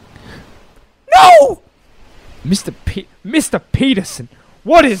something? No! Mr. Peterson,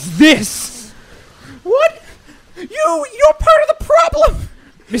 what is this? What? You're part of the problem.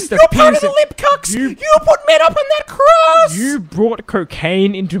 Mr. You're part of Peterson, the lip cucks. you- You put men up on that cross. you brought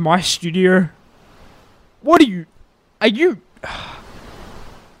cocaine into my studio. What are you... Are you...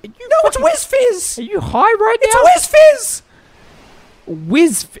 No, it's Whiz Fizz. Are you high right It's now? Whiz Fizz.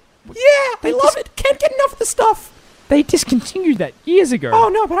 Whiz... Yeah, I They love just- it. Can't get enough of the stuff. They discontinued that years ago. Oh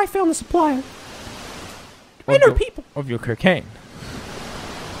no, but I found the supplier. I Of know your- people. Of your cocaine.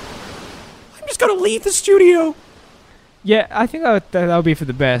 I'm just gonna leave the studio. Yeah, I think that'll be for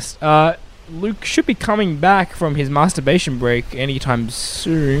the best. Luke should be coming back from his masturbation break anytime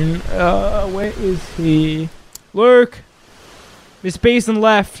soon. Where is he? Luke! Miss Beeson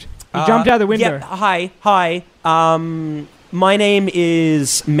left. He jumped out the window. Yeah, hi. My name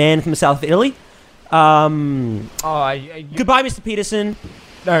is Man from the south of Italy. Goodbye, Mr. Peterson.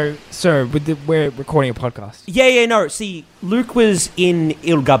 No, sir, we're recording a podcast. Yeah, no. See, Luke was in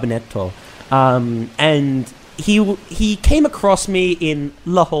Il Gabinetto, and he came across me in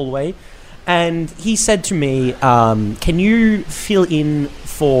the hallway, and he said to me, "Can you fill in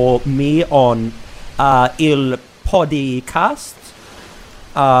for me on Il Podcast?"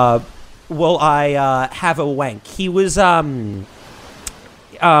 Well, I have a wank. He was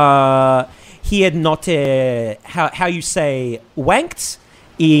he had not how you say wanked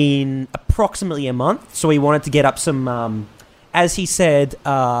in approximately a month, so he wanted to get up some as he said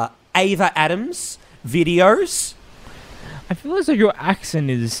Ava Adams videos. I feel as though your accent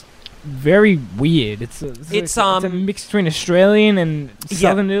is very weird. It's a mix between Australian and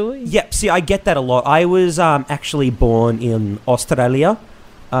Southern Italy. Yep, see, I get that a lot. I was actually born in Australia,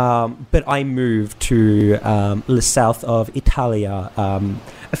 but I moved to the south of Italia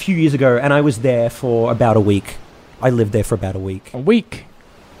a few years ago, and I was there for about a week. I lived there for about a week. A week.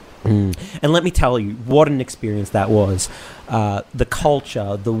 And let me tell you, what an experience that was. The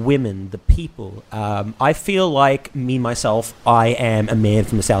culture, the women, the people. I feel like myself, I am a man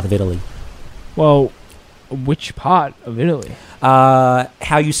from the south of Italy. Well, which part of Italy?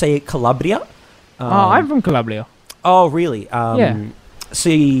 How you say it, Calabria? I'm from Calabria. Oh, really? Yeah.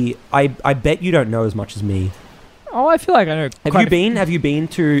 See, I bet you don't know as much as me. Oh, I feel like I know. Have you been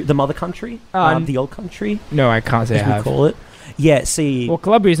to the mother country? The old country? No, I can't say I As we have. call it. Yeah, see... Well,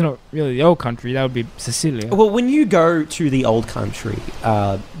 Calabria is not really the old country. That would be Sicilia. Well, when you go to the old country,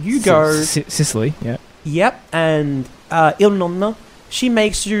 you go... Sicily, yeah. Yep, and Il Nonna, she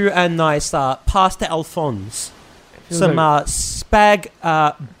makes you a nice pasta Alphonse. Some spag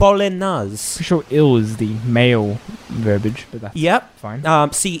bolognese. For sure, il is the male verbiage, but that's Yep.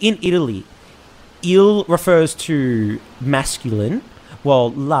 fine. See, in Italy, il refers to masculine,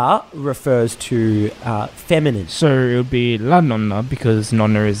 while la refers to feminine. So it would be la nonna because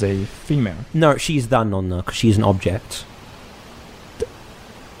nonna is a female. No, she's the nonna because she's an object.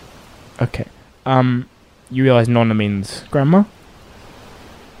 Okay. You realize nonna means grandma?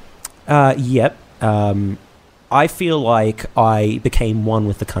 Yep. I feel like I became one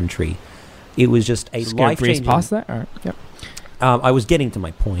with the country. It was just a Just gonna breeze life-changing... past that? Alright, yep. I was getting to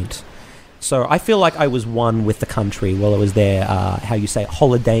my point. So I feel like I was one with the country while I was there, how you say,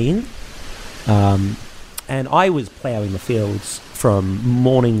 holidaying. And I was ploughing the fields from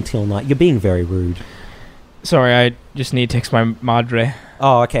morning till night. You're being very rude. Sorry, I just need to text my madre.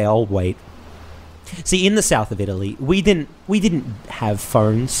 Oh, okay, I'll wait. See, in the south of Italy, we didn't have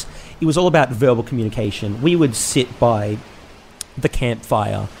phones. It was all about verbal communication. We would sit by the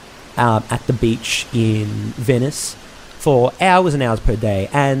campfire at the beach in Venice for hours and hours per day.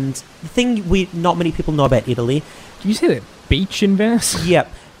 And the thing not many people know about Italy. Did you say the beach in Venice?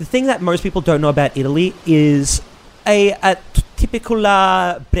 Yep. The thing that most people don't know about Italy is a typical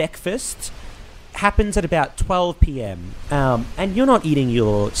breakfast happens at about 12 p.m. And you're not eating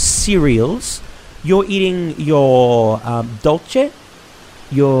your cereals. You're eating your dolce.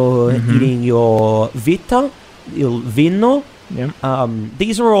 You're eating your vita, il vino. Yeah.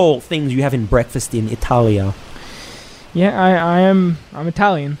 These are all things you have in breakfast in Italia. Yeah, I'm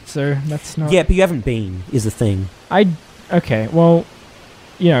Italian, so that's not... Yeah, but you haven't been, is the thing. Okay, well,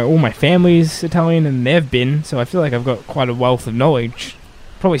 all my family's Italian and they've been, so I feel like I've got quite a wealth of knowledge.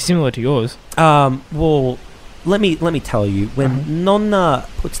 Probably similar to yours. Well, let me tell you, when Nonna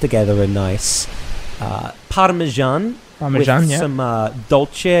puts together a nice parmesan with yeah. some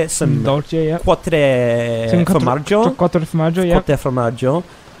dolce, some dolce, yeah. quattro formaggio, Quattro formaggio, yeah. quattro formaggio,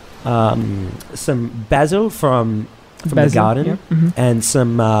 some basil from the garden, yeah. and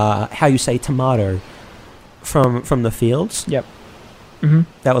some how you say tomato from the fields. Yep.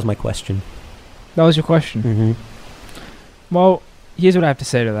 That was my question. That was your question. Well, here's what I have to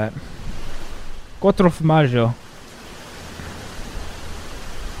say to that. Quattro formaggio.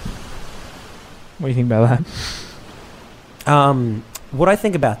 What do you think about that? What I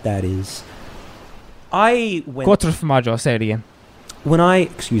think about that is, I went... Quattro formaggio, I'll say it again.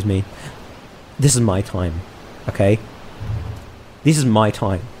 Excuse me, this is my time, okay? This is my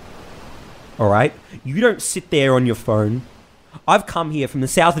time, alright? You don't sit there on your phone. I've come here from the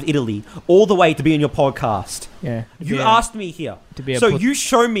south of Italy all the way to be on your podcast. Yeah. You asked me here. So you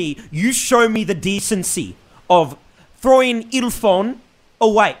show me the decency of throwing il phone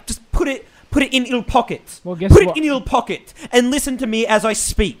away. Just put it in il pocket. Well, guess put what? it in il pocket and listen to me as I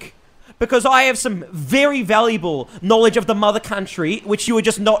speak. Because I have some very valuable knowledge of the mother country, which you are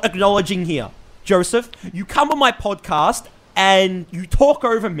just not acknowledging here. Joseph, you come on my podcast and you talk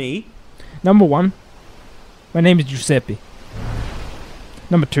over me. Number one, my name is Giuseppe.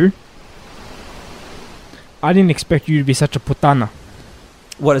 Number two, I didn't expect you to be such a puttana.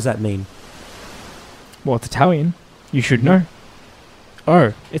 What does that mean? Well, it's Italian. You should know.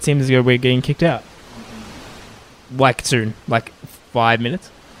 Oh, it seems as though we're getting kicked out. Like soon. Like 5 minutes.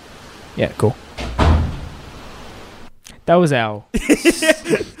 Yeah, cool. That was our...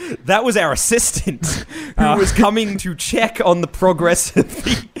 That was our assistant who was coming to check on the progress of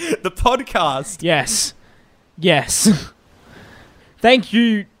the podcast. Yes. Thank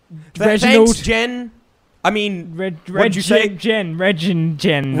you, Reginald. Thanks, Jen. I mean, what'd you say? Jen. Reg and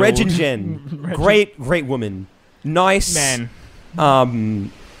Jen. Great woman. Nice. Man.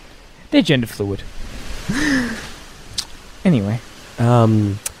 They're gender fluid. Anyway.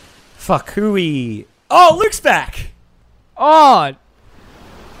 Fuck, who we... Oh, Luke's back! Oh!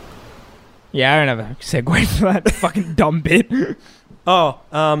 Yeah, I don't have a segue for that fucking dumb bit. Oh,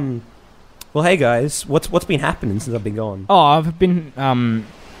 well, hey guys, what's been happening since I've been gone? Oh, I've been, I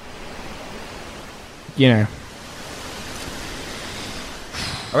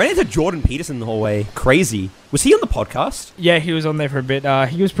ran into Jordan Peterson the whole way. Crazy. Was he on the podcast? Yeah, he was on there for a bit.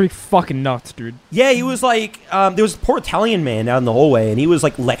 He was pretty fucking nuts, dude. Yeah, he was like, there was a poor Italian man out in the hallway, and he was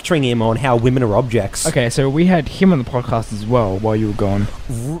like lecturing him on how women are objects. Okay, so we had him on the podcast as well while you were gone.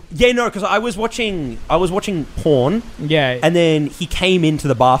 Yeah, no, because I was watching porn. Yeah. And then he came into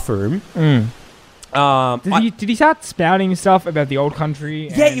the bathroom. Did he start spouting stuff about the old country?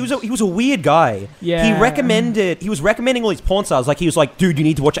 Yeah, he was a weird guy. Yeah. He was recommending all these porn stars. Like, he was like, dude, you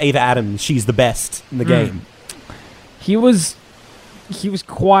need to watch Ava Adams. She's the best in the game. He was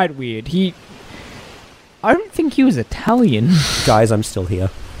quite weird. I don't think he was Italian. Guys, I'm still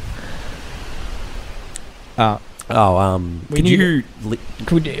here. We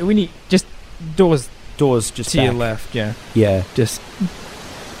need just doors just to back. your left. Yeah. Yeah. Just.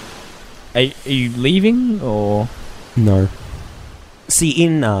 Are you leaving or no? See,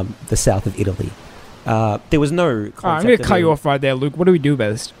 in the south of Italy, there was no concept. I'm going to cut you off right there, Luke. What do we do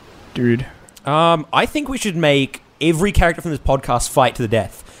about this, dude? I think we should make every character from this podcast fight to the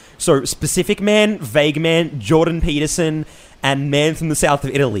death. So, Specific Man, Vague Man, Jordan Peterson, and Man from the south of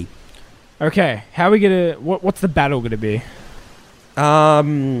Italy. Okay, how are we gonna? What's the battle gonna be? I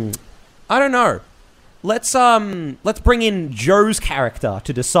don't know. Let's bring in Joe's character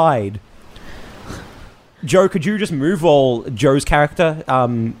to decide. Joe, could you just move while Joe's character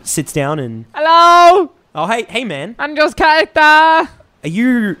sits down and... Hello! Oh, hey, man. I'm Joe's character! Are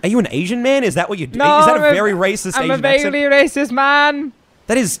you an Asian man? Is that what you do? No, is that a very racist Asian accent? I'm a vaguely racist man.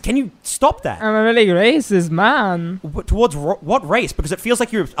 That is, can you stop that? I'm a really racist man. Towards what race? Because it feels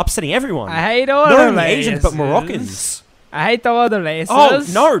like you're upsetting everyone. I hate all Not the only races. Asians, but Moroccans. I hate all the races.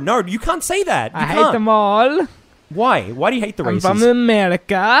 Oh, no, you can't say that. You I can't. hate them all. Why? Why do you hate the I'm races? from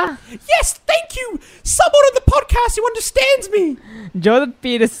America. Yes, thank you. Someone on the podcast who understands me. Jordan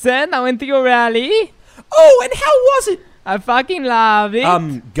Peterson, I went to your rally. Oh, and how was it? I fucking loved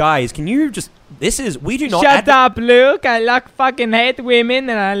it. Guys, can you just... we do not... Shut up, Luke. I fucking hate women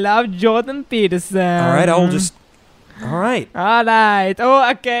and I love Jordan Peterson. Alright, I'll just... Alright. Alright.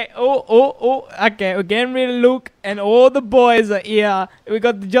 Oh, okay. Oh. Okay, we're getting rid of Luke and all the boys are here. We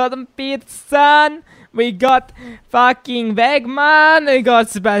got Jordan Peterson. We got fucking Vegman. We got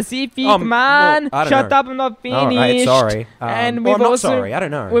Specific Man. well, I don't Shut know. up, I'm not finished. Alright, sorry. And well, we've I'm not also, sorry, I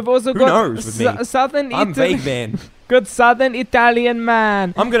don't know. We've also Who got knows with me? Southern I'm Italy. vague, man. Good Southern Italian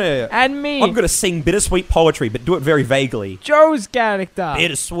man. I'm And gonna sing bittersweet poetry, but do it very vaguely. Joe's character.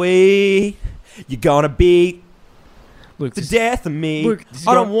 Bittersweet, you're gonna be Look, the death of me. Look,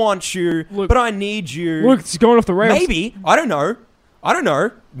 I don't want you, Look. but I need you. Look, it's going off the rails. Maybe, I don't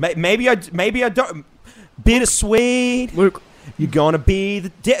know. Maybe I don't. Bittersweet, Luke, you're gonna be the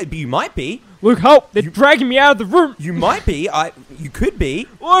death. You might be. Luke, help! They're dragging me out of the room. You might be. You could be.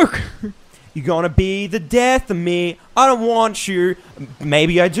 Luke. You're gonna be the death of me. I don't want you.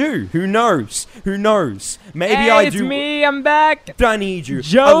 Maybe I do. Who knows? Maybe Hey, I it's do. me. I'm back. But I need you. I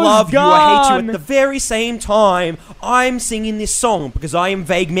Joe's love you. I hate you gone. at the very same time. I'm singing this song because I am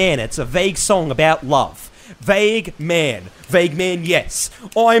Vague Man. It's a vague song about love. Vague Man. Vague Man, yes.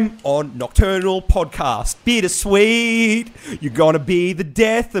 I'm on Nocturnal Podcast. Bittersweet. You're gonna be the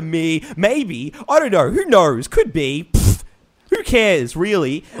death of me. Maybe. I don't know. Who knows? Could be. Pfft. Who cares,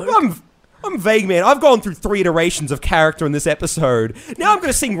 really? I'm Vague Man. I've gone through 3 iterations of character in this episode. Now I'm going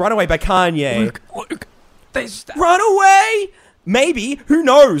to sing Runaway by Kanye. Luke. Run away? Maybe. Who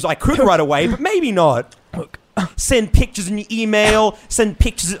knows? I could run away, but maybe not. Look. Send pictures in your email. Send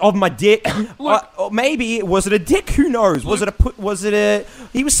pictures of my dick. Or maybe, was it a dick? Who knows? Was it a...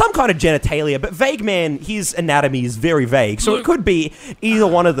 He was some kind of genitalia, but Vague Man, his anatomy is very vague. So it could be either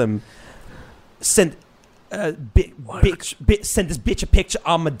one of them. Send... send this bitch a picture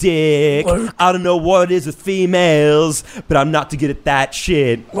on my dick. Luke. I don't know what it is with females, but I'm not too good at that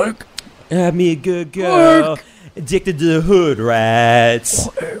shit. Luke. Me a good girl, Luke. addicted to the hood rats.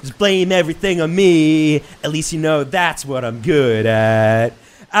 Just blame everything on me. At least you know that's what I'm good at.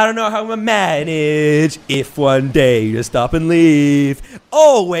 I don't know how I'm gonna manage if one day you just stop and leave.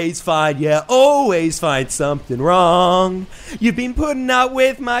 Always find something wrong. You've been putting out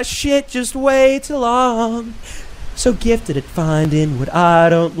with my shit just way too long. So gifted at finding what I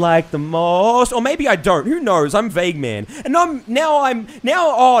don't like the most. Or maybe I don't. Who knows? I'm Vague Man. And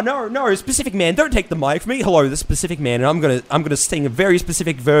no, Specific Man, don't take the mic from me. Hello, this Specific Man, and I'm gonna sing a very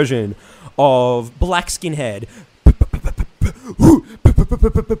specific version of Black Skinhead.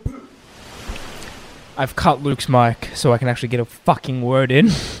 I've cut Luke's mic so I can actually get a fucking word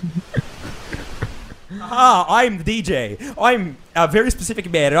in. I'm the DJ. I'm a very specific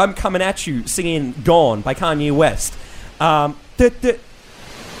man, and I'm coming at you singing Gone by Kanye West. I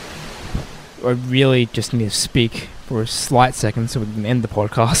really just need to speak for a slight second so we can end the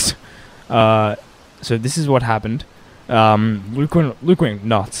podcast. So this is what happened. Luke went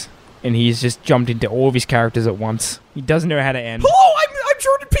nuts, and he's just jumped into all of his characters at once. He doesn't know how to end. Hello, I'm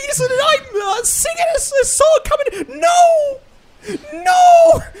Jordan Peterson, and I'm singing a song coming... No!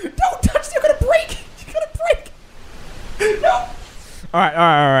 Don't touch it, you're gonna break! No!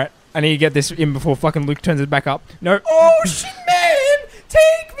 Alright. I need to get this in before fucking Luke turns it back up. No. Ocean man,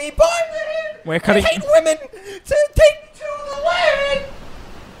 take me by the hand. We're cutting... I hate women. Take me to the land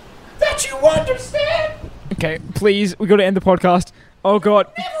that you understand. Okay, please, we gotta end the podcast. Oh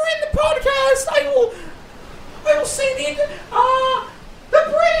god. Never end the podcast. I will say the end. The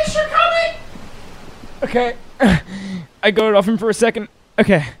British are coming. Okay. I got it off him for a second.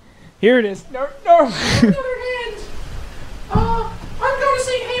 Okay. Here it is. No. I'm going to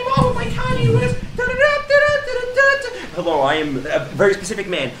sing Hey Mama by Kanye West. Hello, I am a very specific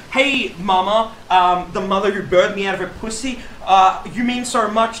man. Hey Mama, the mother who birthed me out of her pussy, you mean so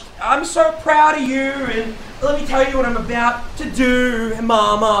much. I'm so proud of you, and let me tell you what I'm about to do,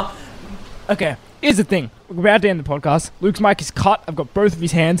 Mama. Okay, here's the thing. We're about to end the podcast. Luke's mic is cut. I've got both of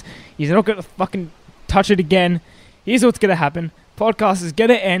his hands. He's not going to fucking touch it again. Here's what's going to happen. Podcast is going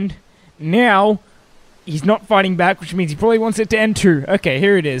to end. Now, he's not fighting back, which means he probably wants it to end too. Okay,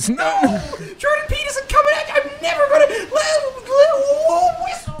 here it is. No! Jordan Peterson coming at you! I'm never going to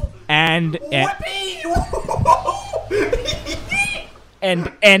whistle! And... Whippy!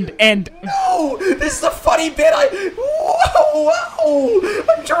 And... No! This is a funny bit. Whoa!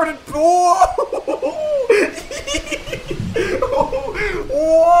 I'm turning. Whoa!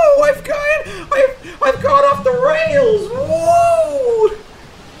 Whoa! I've gone off the rails. Whoa!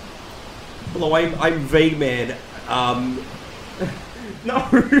 Hello, I'm V-Man. No.